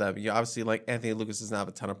there for them. Obviously, like Anthony Lucas doesn't have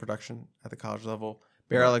a ton of production at the college level.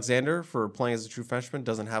 Bear Alexander, for playing as a true freshman,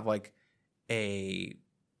 doesn't have 2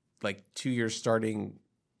 years starting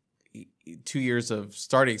 2 years of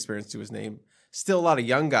starting experience to his name. Still a lot of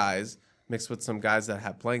young guys mixed with some guys that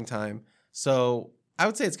have playing time. So I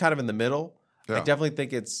would say it's kind of in the middle. Yeah. I definitely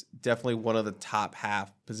think it's one of the top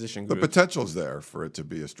half position groups. The potential's there for it to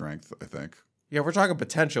be a strength, I think. Yeah, if we're talking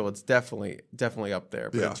potential, it's definitely up there.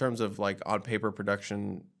 But in terms of on paper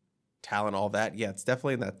production, talent, all that, yeah, it's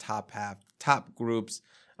definitely in that top half, top groups.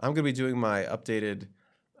 I'm going to be doing my updated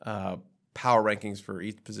power rankings for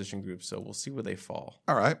each position group, so we'll see where they fall.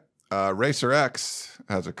 All right. Racer X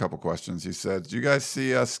has a couple questions. He says, do you guys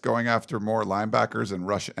see us going after more linebackers and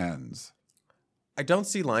rush ends? I don't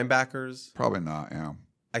see linebackers. Probably not, yeah.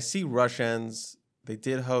 I see rush ends. They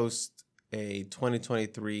did host a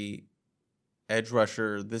 2023 edge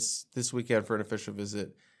rusher this weekend for an official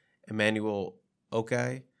visit, Emmanuel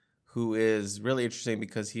Okai, who is really interesting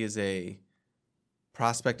because he is a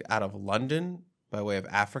prospect out of London by way of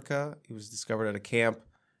Africa. He was discovered at a camp,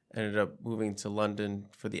 ended up moving to London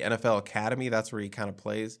for the NFL Academy. That's where he kind of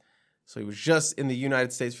plays. So he was just in the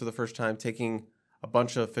United States for the first time, taking a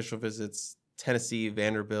bunch of official visits, Tennessee,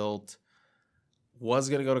 Vanderbilt, was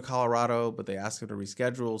going to go to Colorado, but they asked him to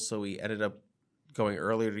reschedule, so he ended up going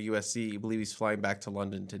earlier to USC. I believe he's flying back to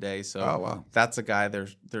London today. So That's a guy they're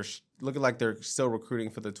looking like they're still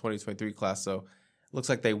recruiting for the 2023 class. So it looks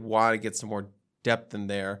like they want to get some more depth in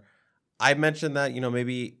there. I mentioned that,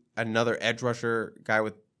 maybe another edge rusher guy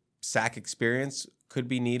with sack experience could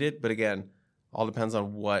be needed. But again, all depends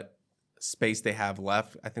on what space they have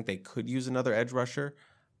left. I think they could use another edge rusher.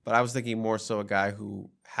 But I was thinking more so a guy who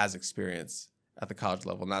has experience at the college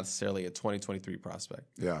level, not necessarily a 2023 prospect.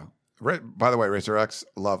 Yeah. By the way, Racer X,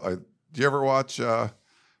 do you ever watch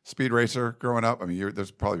Speed Racer growing up? I mean,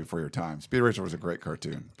 there's probably before your time. Speed Racer was a great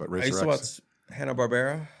cartoon, but Racer I used to X. watch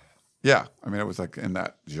Hanna-Barbera. Yeah. I mean, it was like in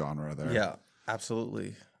that genre there. Yeah,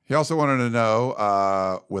 absolutely. He also wanted to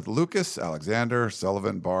know, with Lucas, Alexander,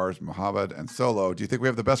 Sullivan, Bars, Muhammad, and Solo, do you think we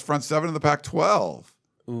have the best front seven in the Pac-12?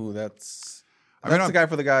 Ooh, that's the guy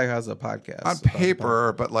for the guy who has a podcast. On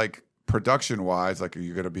paper, but like production-wise, like, are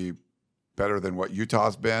you going to be better than what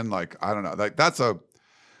Utah's been? Like, I don't know. Like, that's a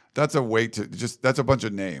way to that's a bunch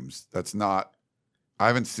of names. That's not. I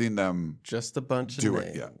haven't seen them just a bunch of do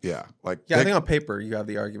names. it. Yeah. Like, I think on paper you have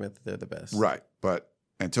the argument that they're the best. Right, but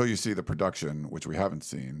until you see the production, which we haven't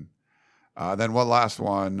seen. Then one last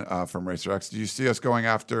one from Racer X. Do you see us going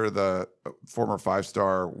after the former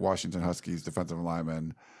 5-star Washington Huskies defensive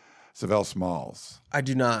lineman, Savell Smalls? I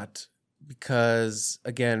do not, because,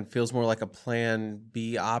 again, feels more like a plan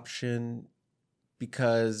B option,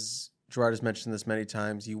 because Gerard has mentioned this many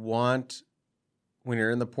times. You want, when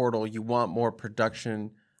you're in the portal, you want more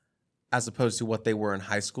production as opposed to what they were in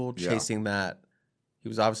high school, chasing that. He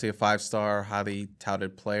was obviously a 5-star, highly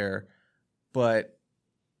touted player, but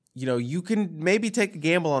you can maybe take a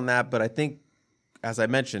gamble on that. But I think, as I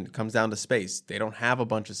mentioned, it comes down to space. They don't have a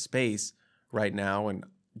bunch of space right now, and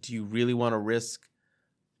do you really want to risk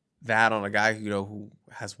that on a guy who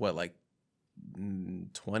has 20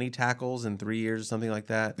 tackles in 3 years or something like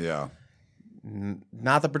that? Yeah,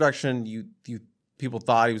 not the production you people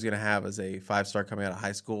thought he was going to have as a 5-star coming out of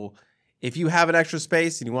high school. If you have an extra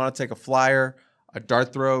space and you want to take a flyer, a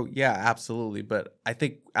dart throw, yeah, absolutely. But I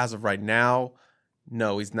think as of right now,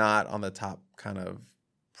 no, he's not on the top kind of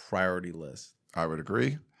priority list. I would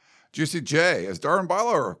agree. Juicy J, is Darren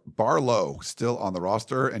Barlow still on the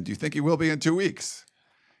roster? And do you think he will be in 2 weeks?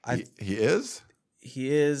 He is?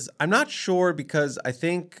 He is. I'm not sure, because I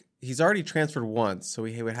think he's already transferred once, so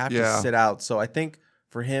he would have to sit out. So I think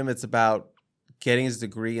for him it's about getting his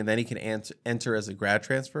degree, and then he can enter as a grad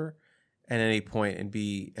transfer at any point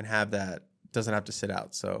and have that, doesn't have to sit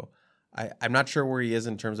out. So I'm not sure where he is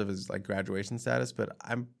in terms of his graduation status, but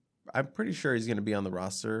I'm pretty sure he's going to be on the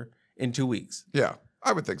roster in 2 weeks. Yeah,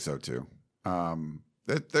 I would think so too.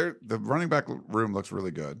 The running back room looks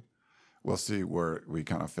really good. We'll see where we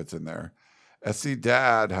kind of fits in there. SC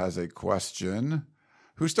Dad has a question.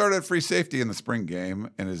 Who started at free safety in the spring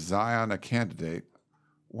game, and is Zion a candidate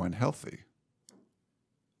when healthy?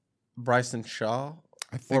 Bryson Shaw?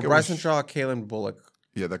 I think Bryson Shaw, Kalen Bullock.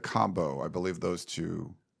 Yeah, the combo. I believe those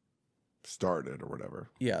two started or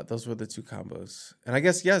whatever. Yeah, those were the two combos. And I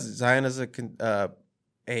guess, yes, Zion is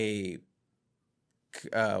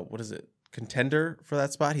contender for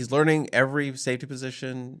that spot. He's learning every safety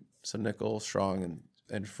position, so nickel, strong,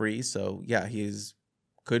 and free. So, yeah,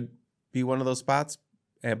 could be one of those spots.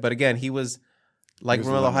 But again, he was like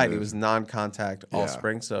Romello Height. He was non-contact all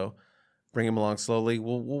spring, so bring him along slowly.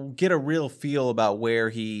 We'll get a real feel about where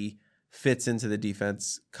he fits into the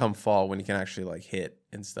defense come fall, when he can actually hit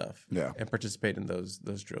and stuff, and participate in those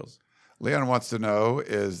drills. Leon wants to know,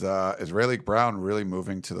 is Rayleigh Brown really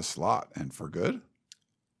moving to the slot, and for good?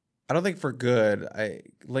 I don't think for good.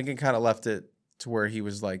 Lincoln kind of left it to where he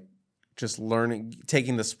was just learning,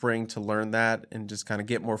 taking the spring to learn that and just kind of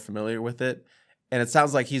get more familiar with it. And it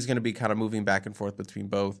sounds like he's going to be kind of moving back and forth between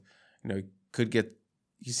both.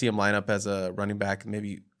 You see him line up as a running back and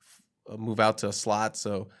maybe move out to a slot.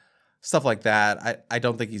 So stuff like that. I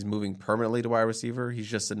don't think he's moving permanently to wide receiver. He's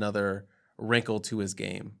just another wrinkle to his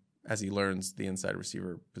game as he learns the inside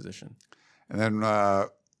receiver position. And then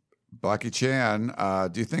Blackie Chan,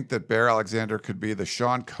 do you think that Bear Alexander could be the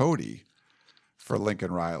Sean Cody for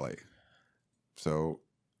Lincoln Riley? So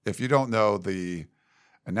if you don't know, the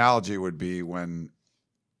analogy would be when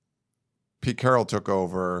Pete Carroll took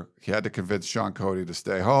over, he had to convince Sean Cody to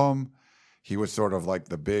stay home. He was sort of like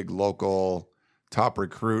the big local top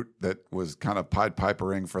recruit that was kind of Pied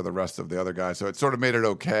Pipering for the rest of the other guys. So it sort of made it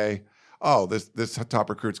okay. Oh, this top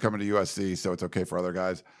recruit's coming to USC, so it's okay for other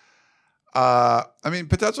guys.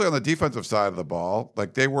 Potentially on the defensive side of the ball,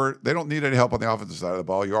 they don't need any help on the offensive side of the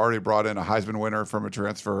ball. You already brought in a Heisman winner from a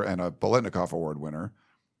transfer and a Biletnikoff Award winner,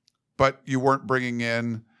 but you weren't bringing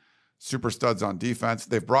in super studs on defense.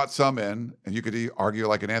 They've brought some in, and you could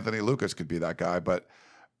argue an Anthony Lucas could be that guy, but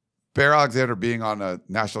Bear Alexander being on a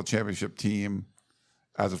national championship team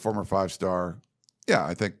as a former 5-star,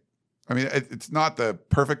 yeah, it's not the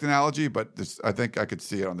perfect analogy, but I think I could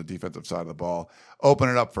see it on the defensive side of the ball. Open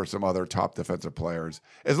it up for some other top defensive players,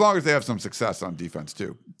 as long as they have some success on defense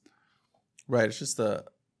too. Right. It's just the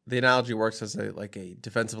analogy works as a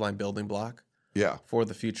defensive line building block. for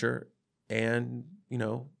the future. And,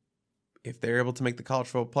 if they're able to make the college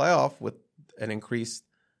football playoff with an increased,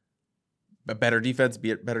 a better defense,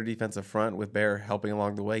 be it better defensive front with Bear helping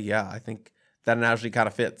along the way, I think that analogy kind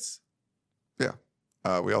of fits.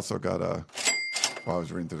 Yeah. We also got I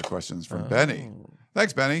was reading through the questions from Benny.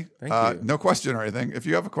 Thanks, Benny. Thank you. No question or anything. If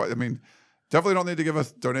you have a question, definitely don't need to give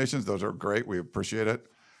us donations. Those are great. We appreciate it.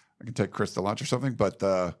 I can take Chris to lunch or something. But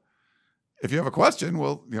if you have a question,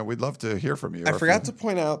 we'd love to hear from you. I forgot to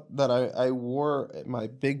point out that I wore my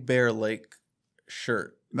Big Bear Lake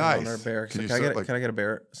shirt. Nice. On our bear. Can I get a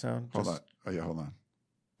bear sound? Hold on. Oh yeah, hold on.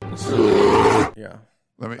 Yeah.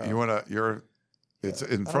 It's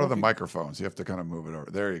in front of the microphone, so you have to kind of move it over.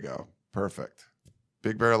 There you go. Perfect.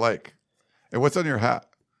 Big Bear Lake. And what's on your hat?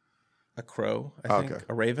 A crow, I think. Okay.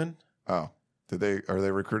 A raven. Oh. Are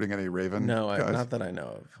they recruiting any Raven? No, guys? not that I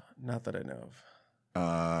know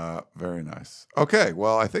of. Very nice. Okay,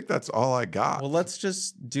 well, I think that's all I got. Well, let's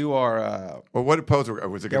just do our. Well, what pose was it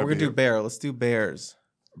going to be? We're gonna do bear. Let's do bears.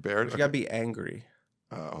 Bears. You gotta be angry.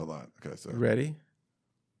 Hold on. Okay, so ready?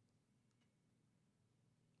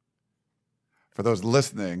 For those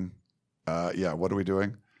listening, what are we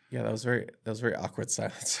doing? Yeah, that was very awkward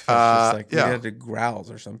silence. It was just we had to growls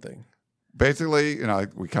or something. Basically,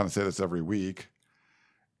 we kind of say this every week.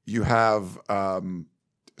 You have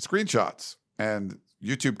screenshots, and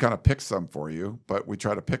YouTube kind of picks some for you, but we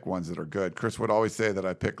try to pick ones that are good. Chris would always say that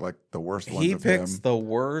I pick like the worst ones. He picks the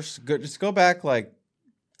worst. Good. Just go back like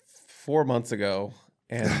 4 months ago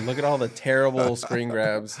and look at all the terrible screen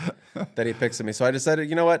grabs that he picks of me. So I decided,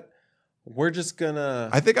 you know what? We're just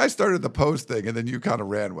gonna. I think I started the post thing, and then you kind of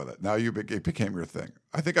ran with it. Now it became your thing.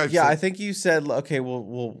 I think I think you said, okay,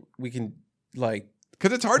 we can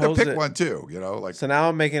because it's hard to pick one too. So now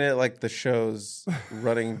I'm making it like the show's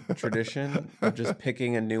running tradition of just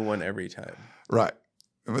picking a new one every time. Right.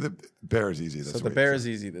 But the bear is easy this week. So the bear is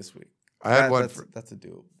easy this week. I had one. That's a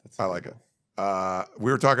do. I like it.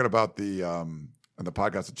 We were talking about the on the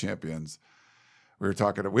podcast of champions. We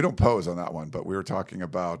don't pose on that one, but we were talking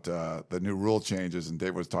about the new rule changes, and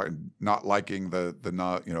Dave was not liking the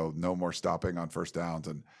no more stopping on first downs,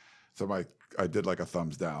 and so I did like a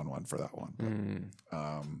thumbs down one for that one.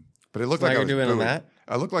 But it looked like I was doing booing. On that?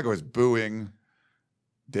 I looked like I was booing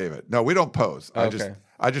David. No, we don't pose. Okay.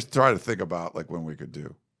 I just try to think about like when we could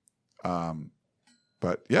do.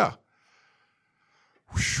 But yeah.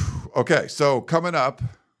 Okay, so coming up,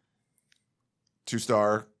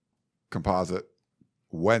 2-star composite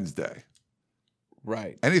Wednesday.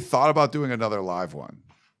 Right. Any thought about doing another live one?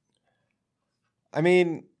 I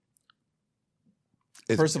mean,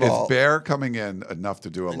 first of all, is Bear coming in enough to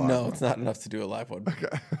do a live one? No, it's not enough to do a live one.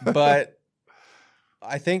 Okay. But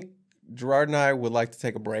I think Gerard and I would like to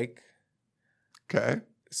take a break. Okay.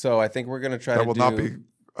 So I think we're going to try that will not be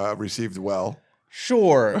received well.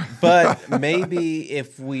 Sure, but maybe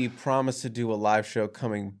if we promise to do a live show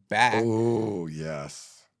coming back. Oh,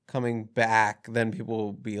 yes. Coming back, then people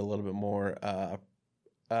will be a little bit more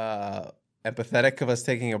empathetic of us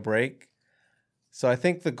taking a break. So I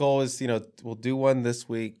think the goal is, we'll do one this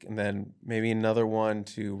week and then maybe another one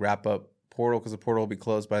to wrap up Portal because the Portal will be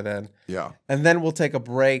closed by then. Yeah. And then we'll take a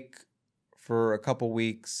break for a couple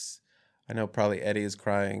weeks. I know probably Eddie is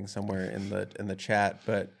crying somewhere in the chat,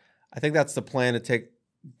 but I think that's the plan to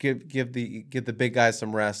give the big guys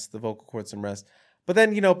some rest, the vocal cords some rest. But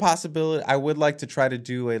then, possibility, I would like to try to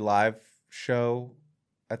do a live show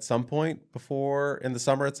at some point in the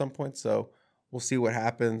summer at some point. So we'll see what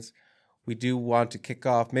happens. We do want to kick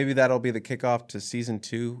off. Maybe that'll be the kickoff to season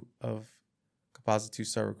 2 of Composite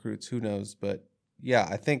 2-Star Recruits. Who knows? But yeah,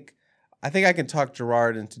 I think I can talk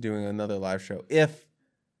Gerard into doing another live show if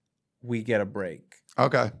we get a break.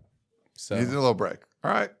 Okay. So needs a little break.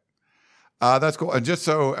 All right. That's cool. And just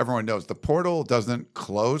so everyone knows, the portal doesn't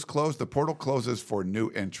close. The portal closes for new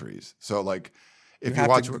entries. So like if you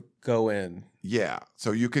watch go in. Yeah.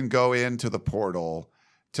 So you can go into the portal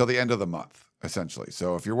till the end of the month, essentially.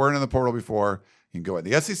 So if you weren't in the portal before, you can go in.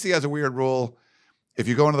 The SEC has a weird rule. If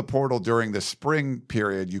you go into the portal during the spring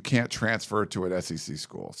period, you can't transfer to an SEC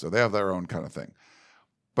school. So they have their own kind of thing.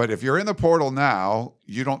 But if you're in the portal now,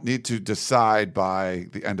 you don't need to decide by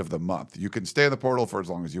the end of the month. You can stay in the portal for as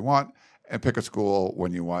long as you want and pick a school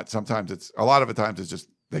when you want. Sometimes a lot of the times it's just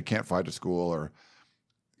they can't find a school or,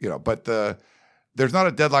 but there's not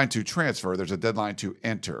a deadline to transfer. There's a deadline to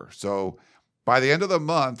enter. So by the end of the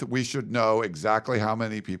month, we should know exactly how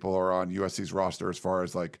many people are on USC's roster as far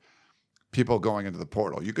as like people going into the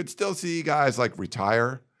portal. You could still see guys like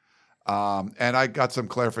retire. And I got some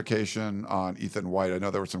clarification on Ethan White. I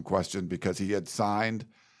know there was some question because he had signed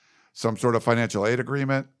some sort of financial aid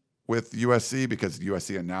agreement with USC because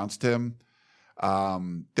USC announced him.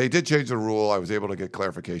 They did change the rule. I was able to get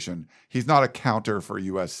clarification. He's not a counter for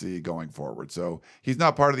USC going forward. So he's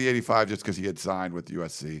not part of the 85 just because he had signed with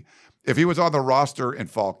USC. If he was on the roster in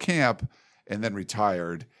fall camp and then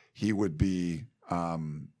retired, he would be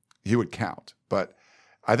he would count. But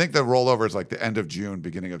I think the rollover is like the end of June,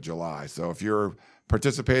 beginning of July. So if you're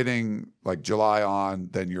participating like July on,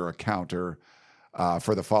 then you're a counter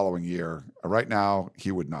for the following year. Right now,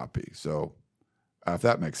 he would not be. So if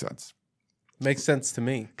that makes sense. Makes sense to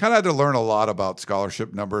me. Kind of had to learn a lot about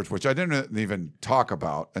scholarship numbers, which I didn't even talk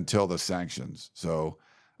about until the sanctions. So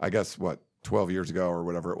I guess, 12 years ago or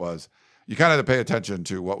whatever it was, you kind of had to pay attention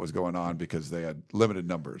to what was going on because they had limited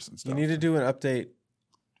numbers and stuff. You need to do an update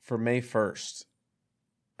for May 1st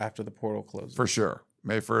after the portal closes. For sure.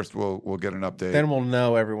 May 1st, we'll get an update. Then we'll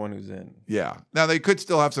know everyone who's in. Yeah. Now, they could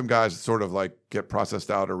still have some guys sort of like get processed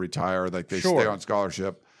out or retire, like they stay on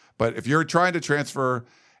scholarship. But if you're trying to transfer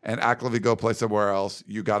and actively go play somewhere else,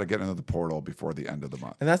 you got to get into the portal before the end of the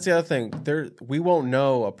month. And that's the other thing. We won't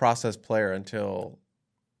know a process player until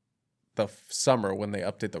the summer when they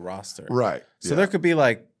update the roster. Right. So there could be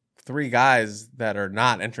like 3 guys that are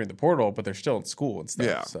not entering the portal, but they're still in school and stuff.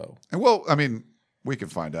 Yeah. So. And we can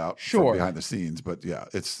find out from behind the scenes, but yeah,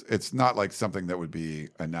 it's not like something that would be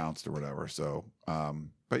announced or whatever. So,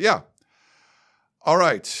 but yeah. All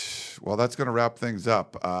right. Well, that's going to wrap things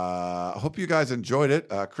up. I hope you guys enjoyed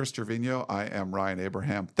it. Chris Trevino, I am Ryan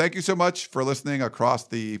Abraham. Thank you so much for listening across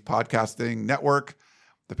the podcasting network.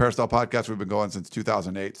 The Peristyle Podcast, we've been going since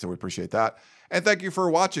 2008, so we appreciate that. And thank you for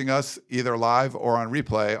watching us either live or on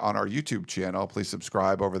replay on our YouTube channel. Please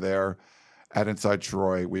subscribe over there at Inside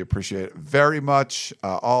Troy. We appreciate it very much.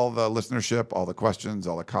 All the listenership, all the questions,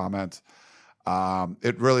 all the comments.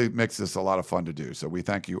 It really makes this a lot of fun to do. So we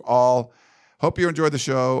thank you all. Hope you enjoyed the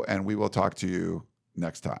show, and we will talk to you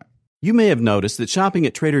next time. You may have noticed that shopping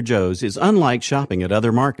at Trader Joe's is unlike shopping at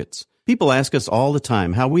other markets. People ask us all the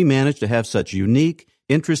time how we manage to have such unique,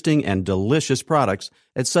 interesting, and delicious products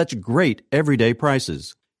at such great everyday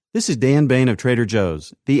prices. This is Dan Bain of Trader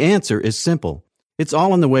Joe's. The answer is simple. It's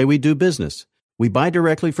all in the way we do business. We buy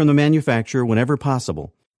directly from the manufacturer whenever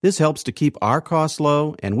possible. This helps to keep our costs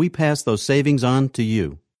low, and we pass those savings on to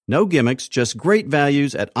you. No gimmicks, just great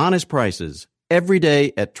values at honest prices. Every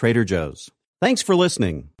day at Trader Joe's. Thanks for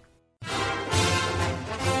listening.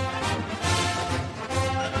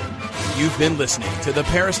 You've been listening to the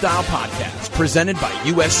Peristyle Podcast, presented by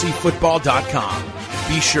USCFootball.com.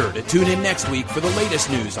 Be sure to tune in next week for the latest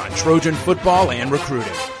news on Trojan football and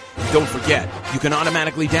recruiting. Don't forget, you can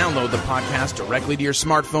automatically download the podcast directly to your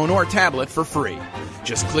smartphone or tablet for free.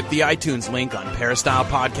 Just click the iTunes link on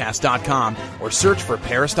peristylepodcast.com or search for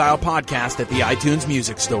Peristyle Podcast at the iTunes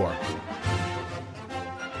Music Store.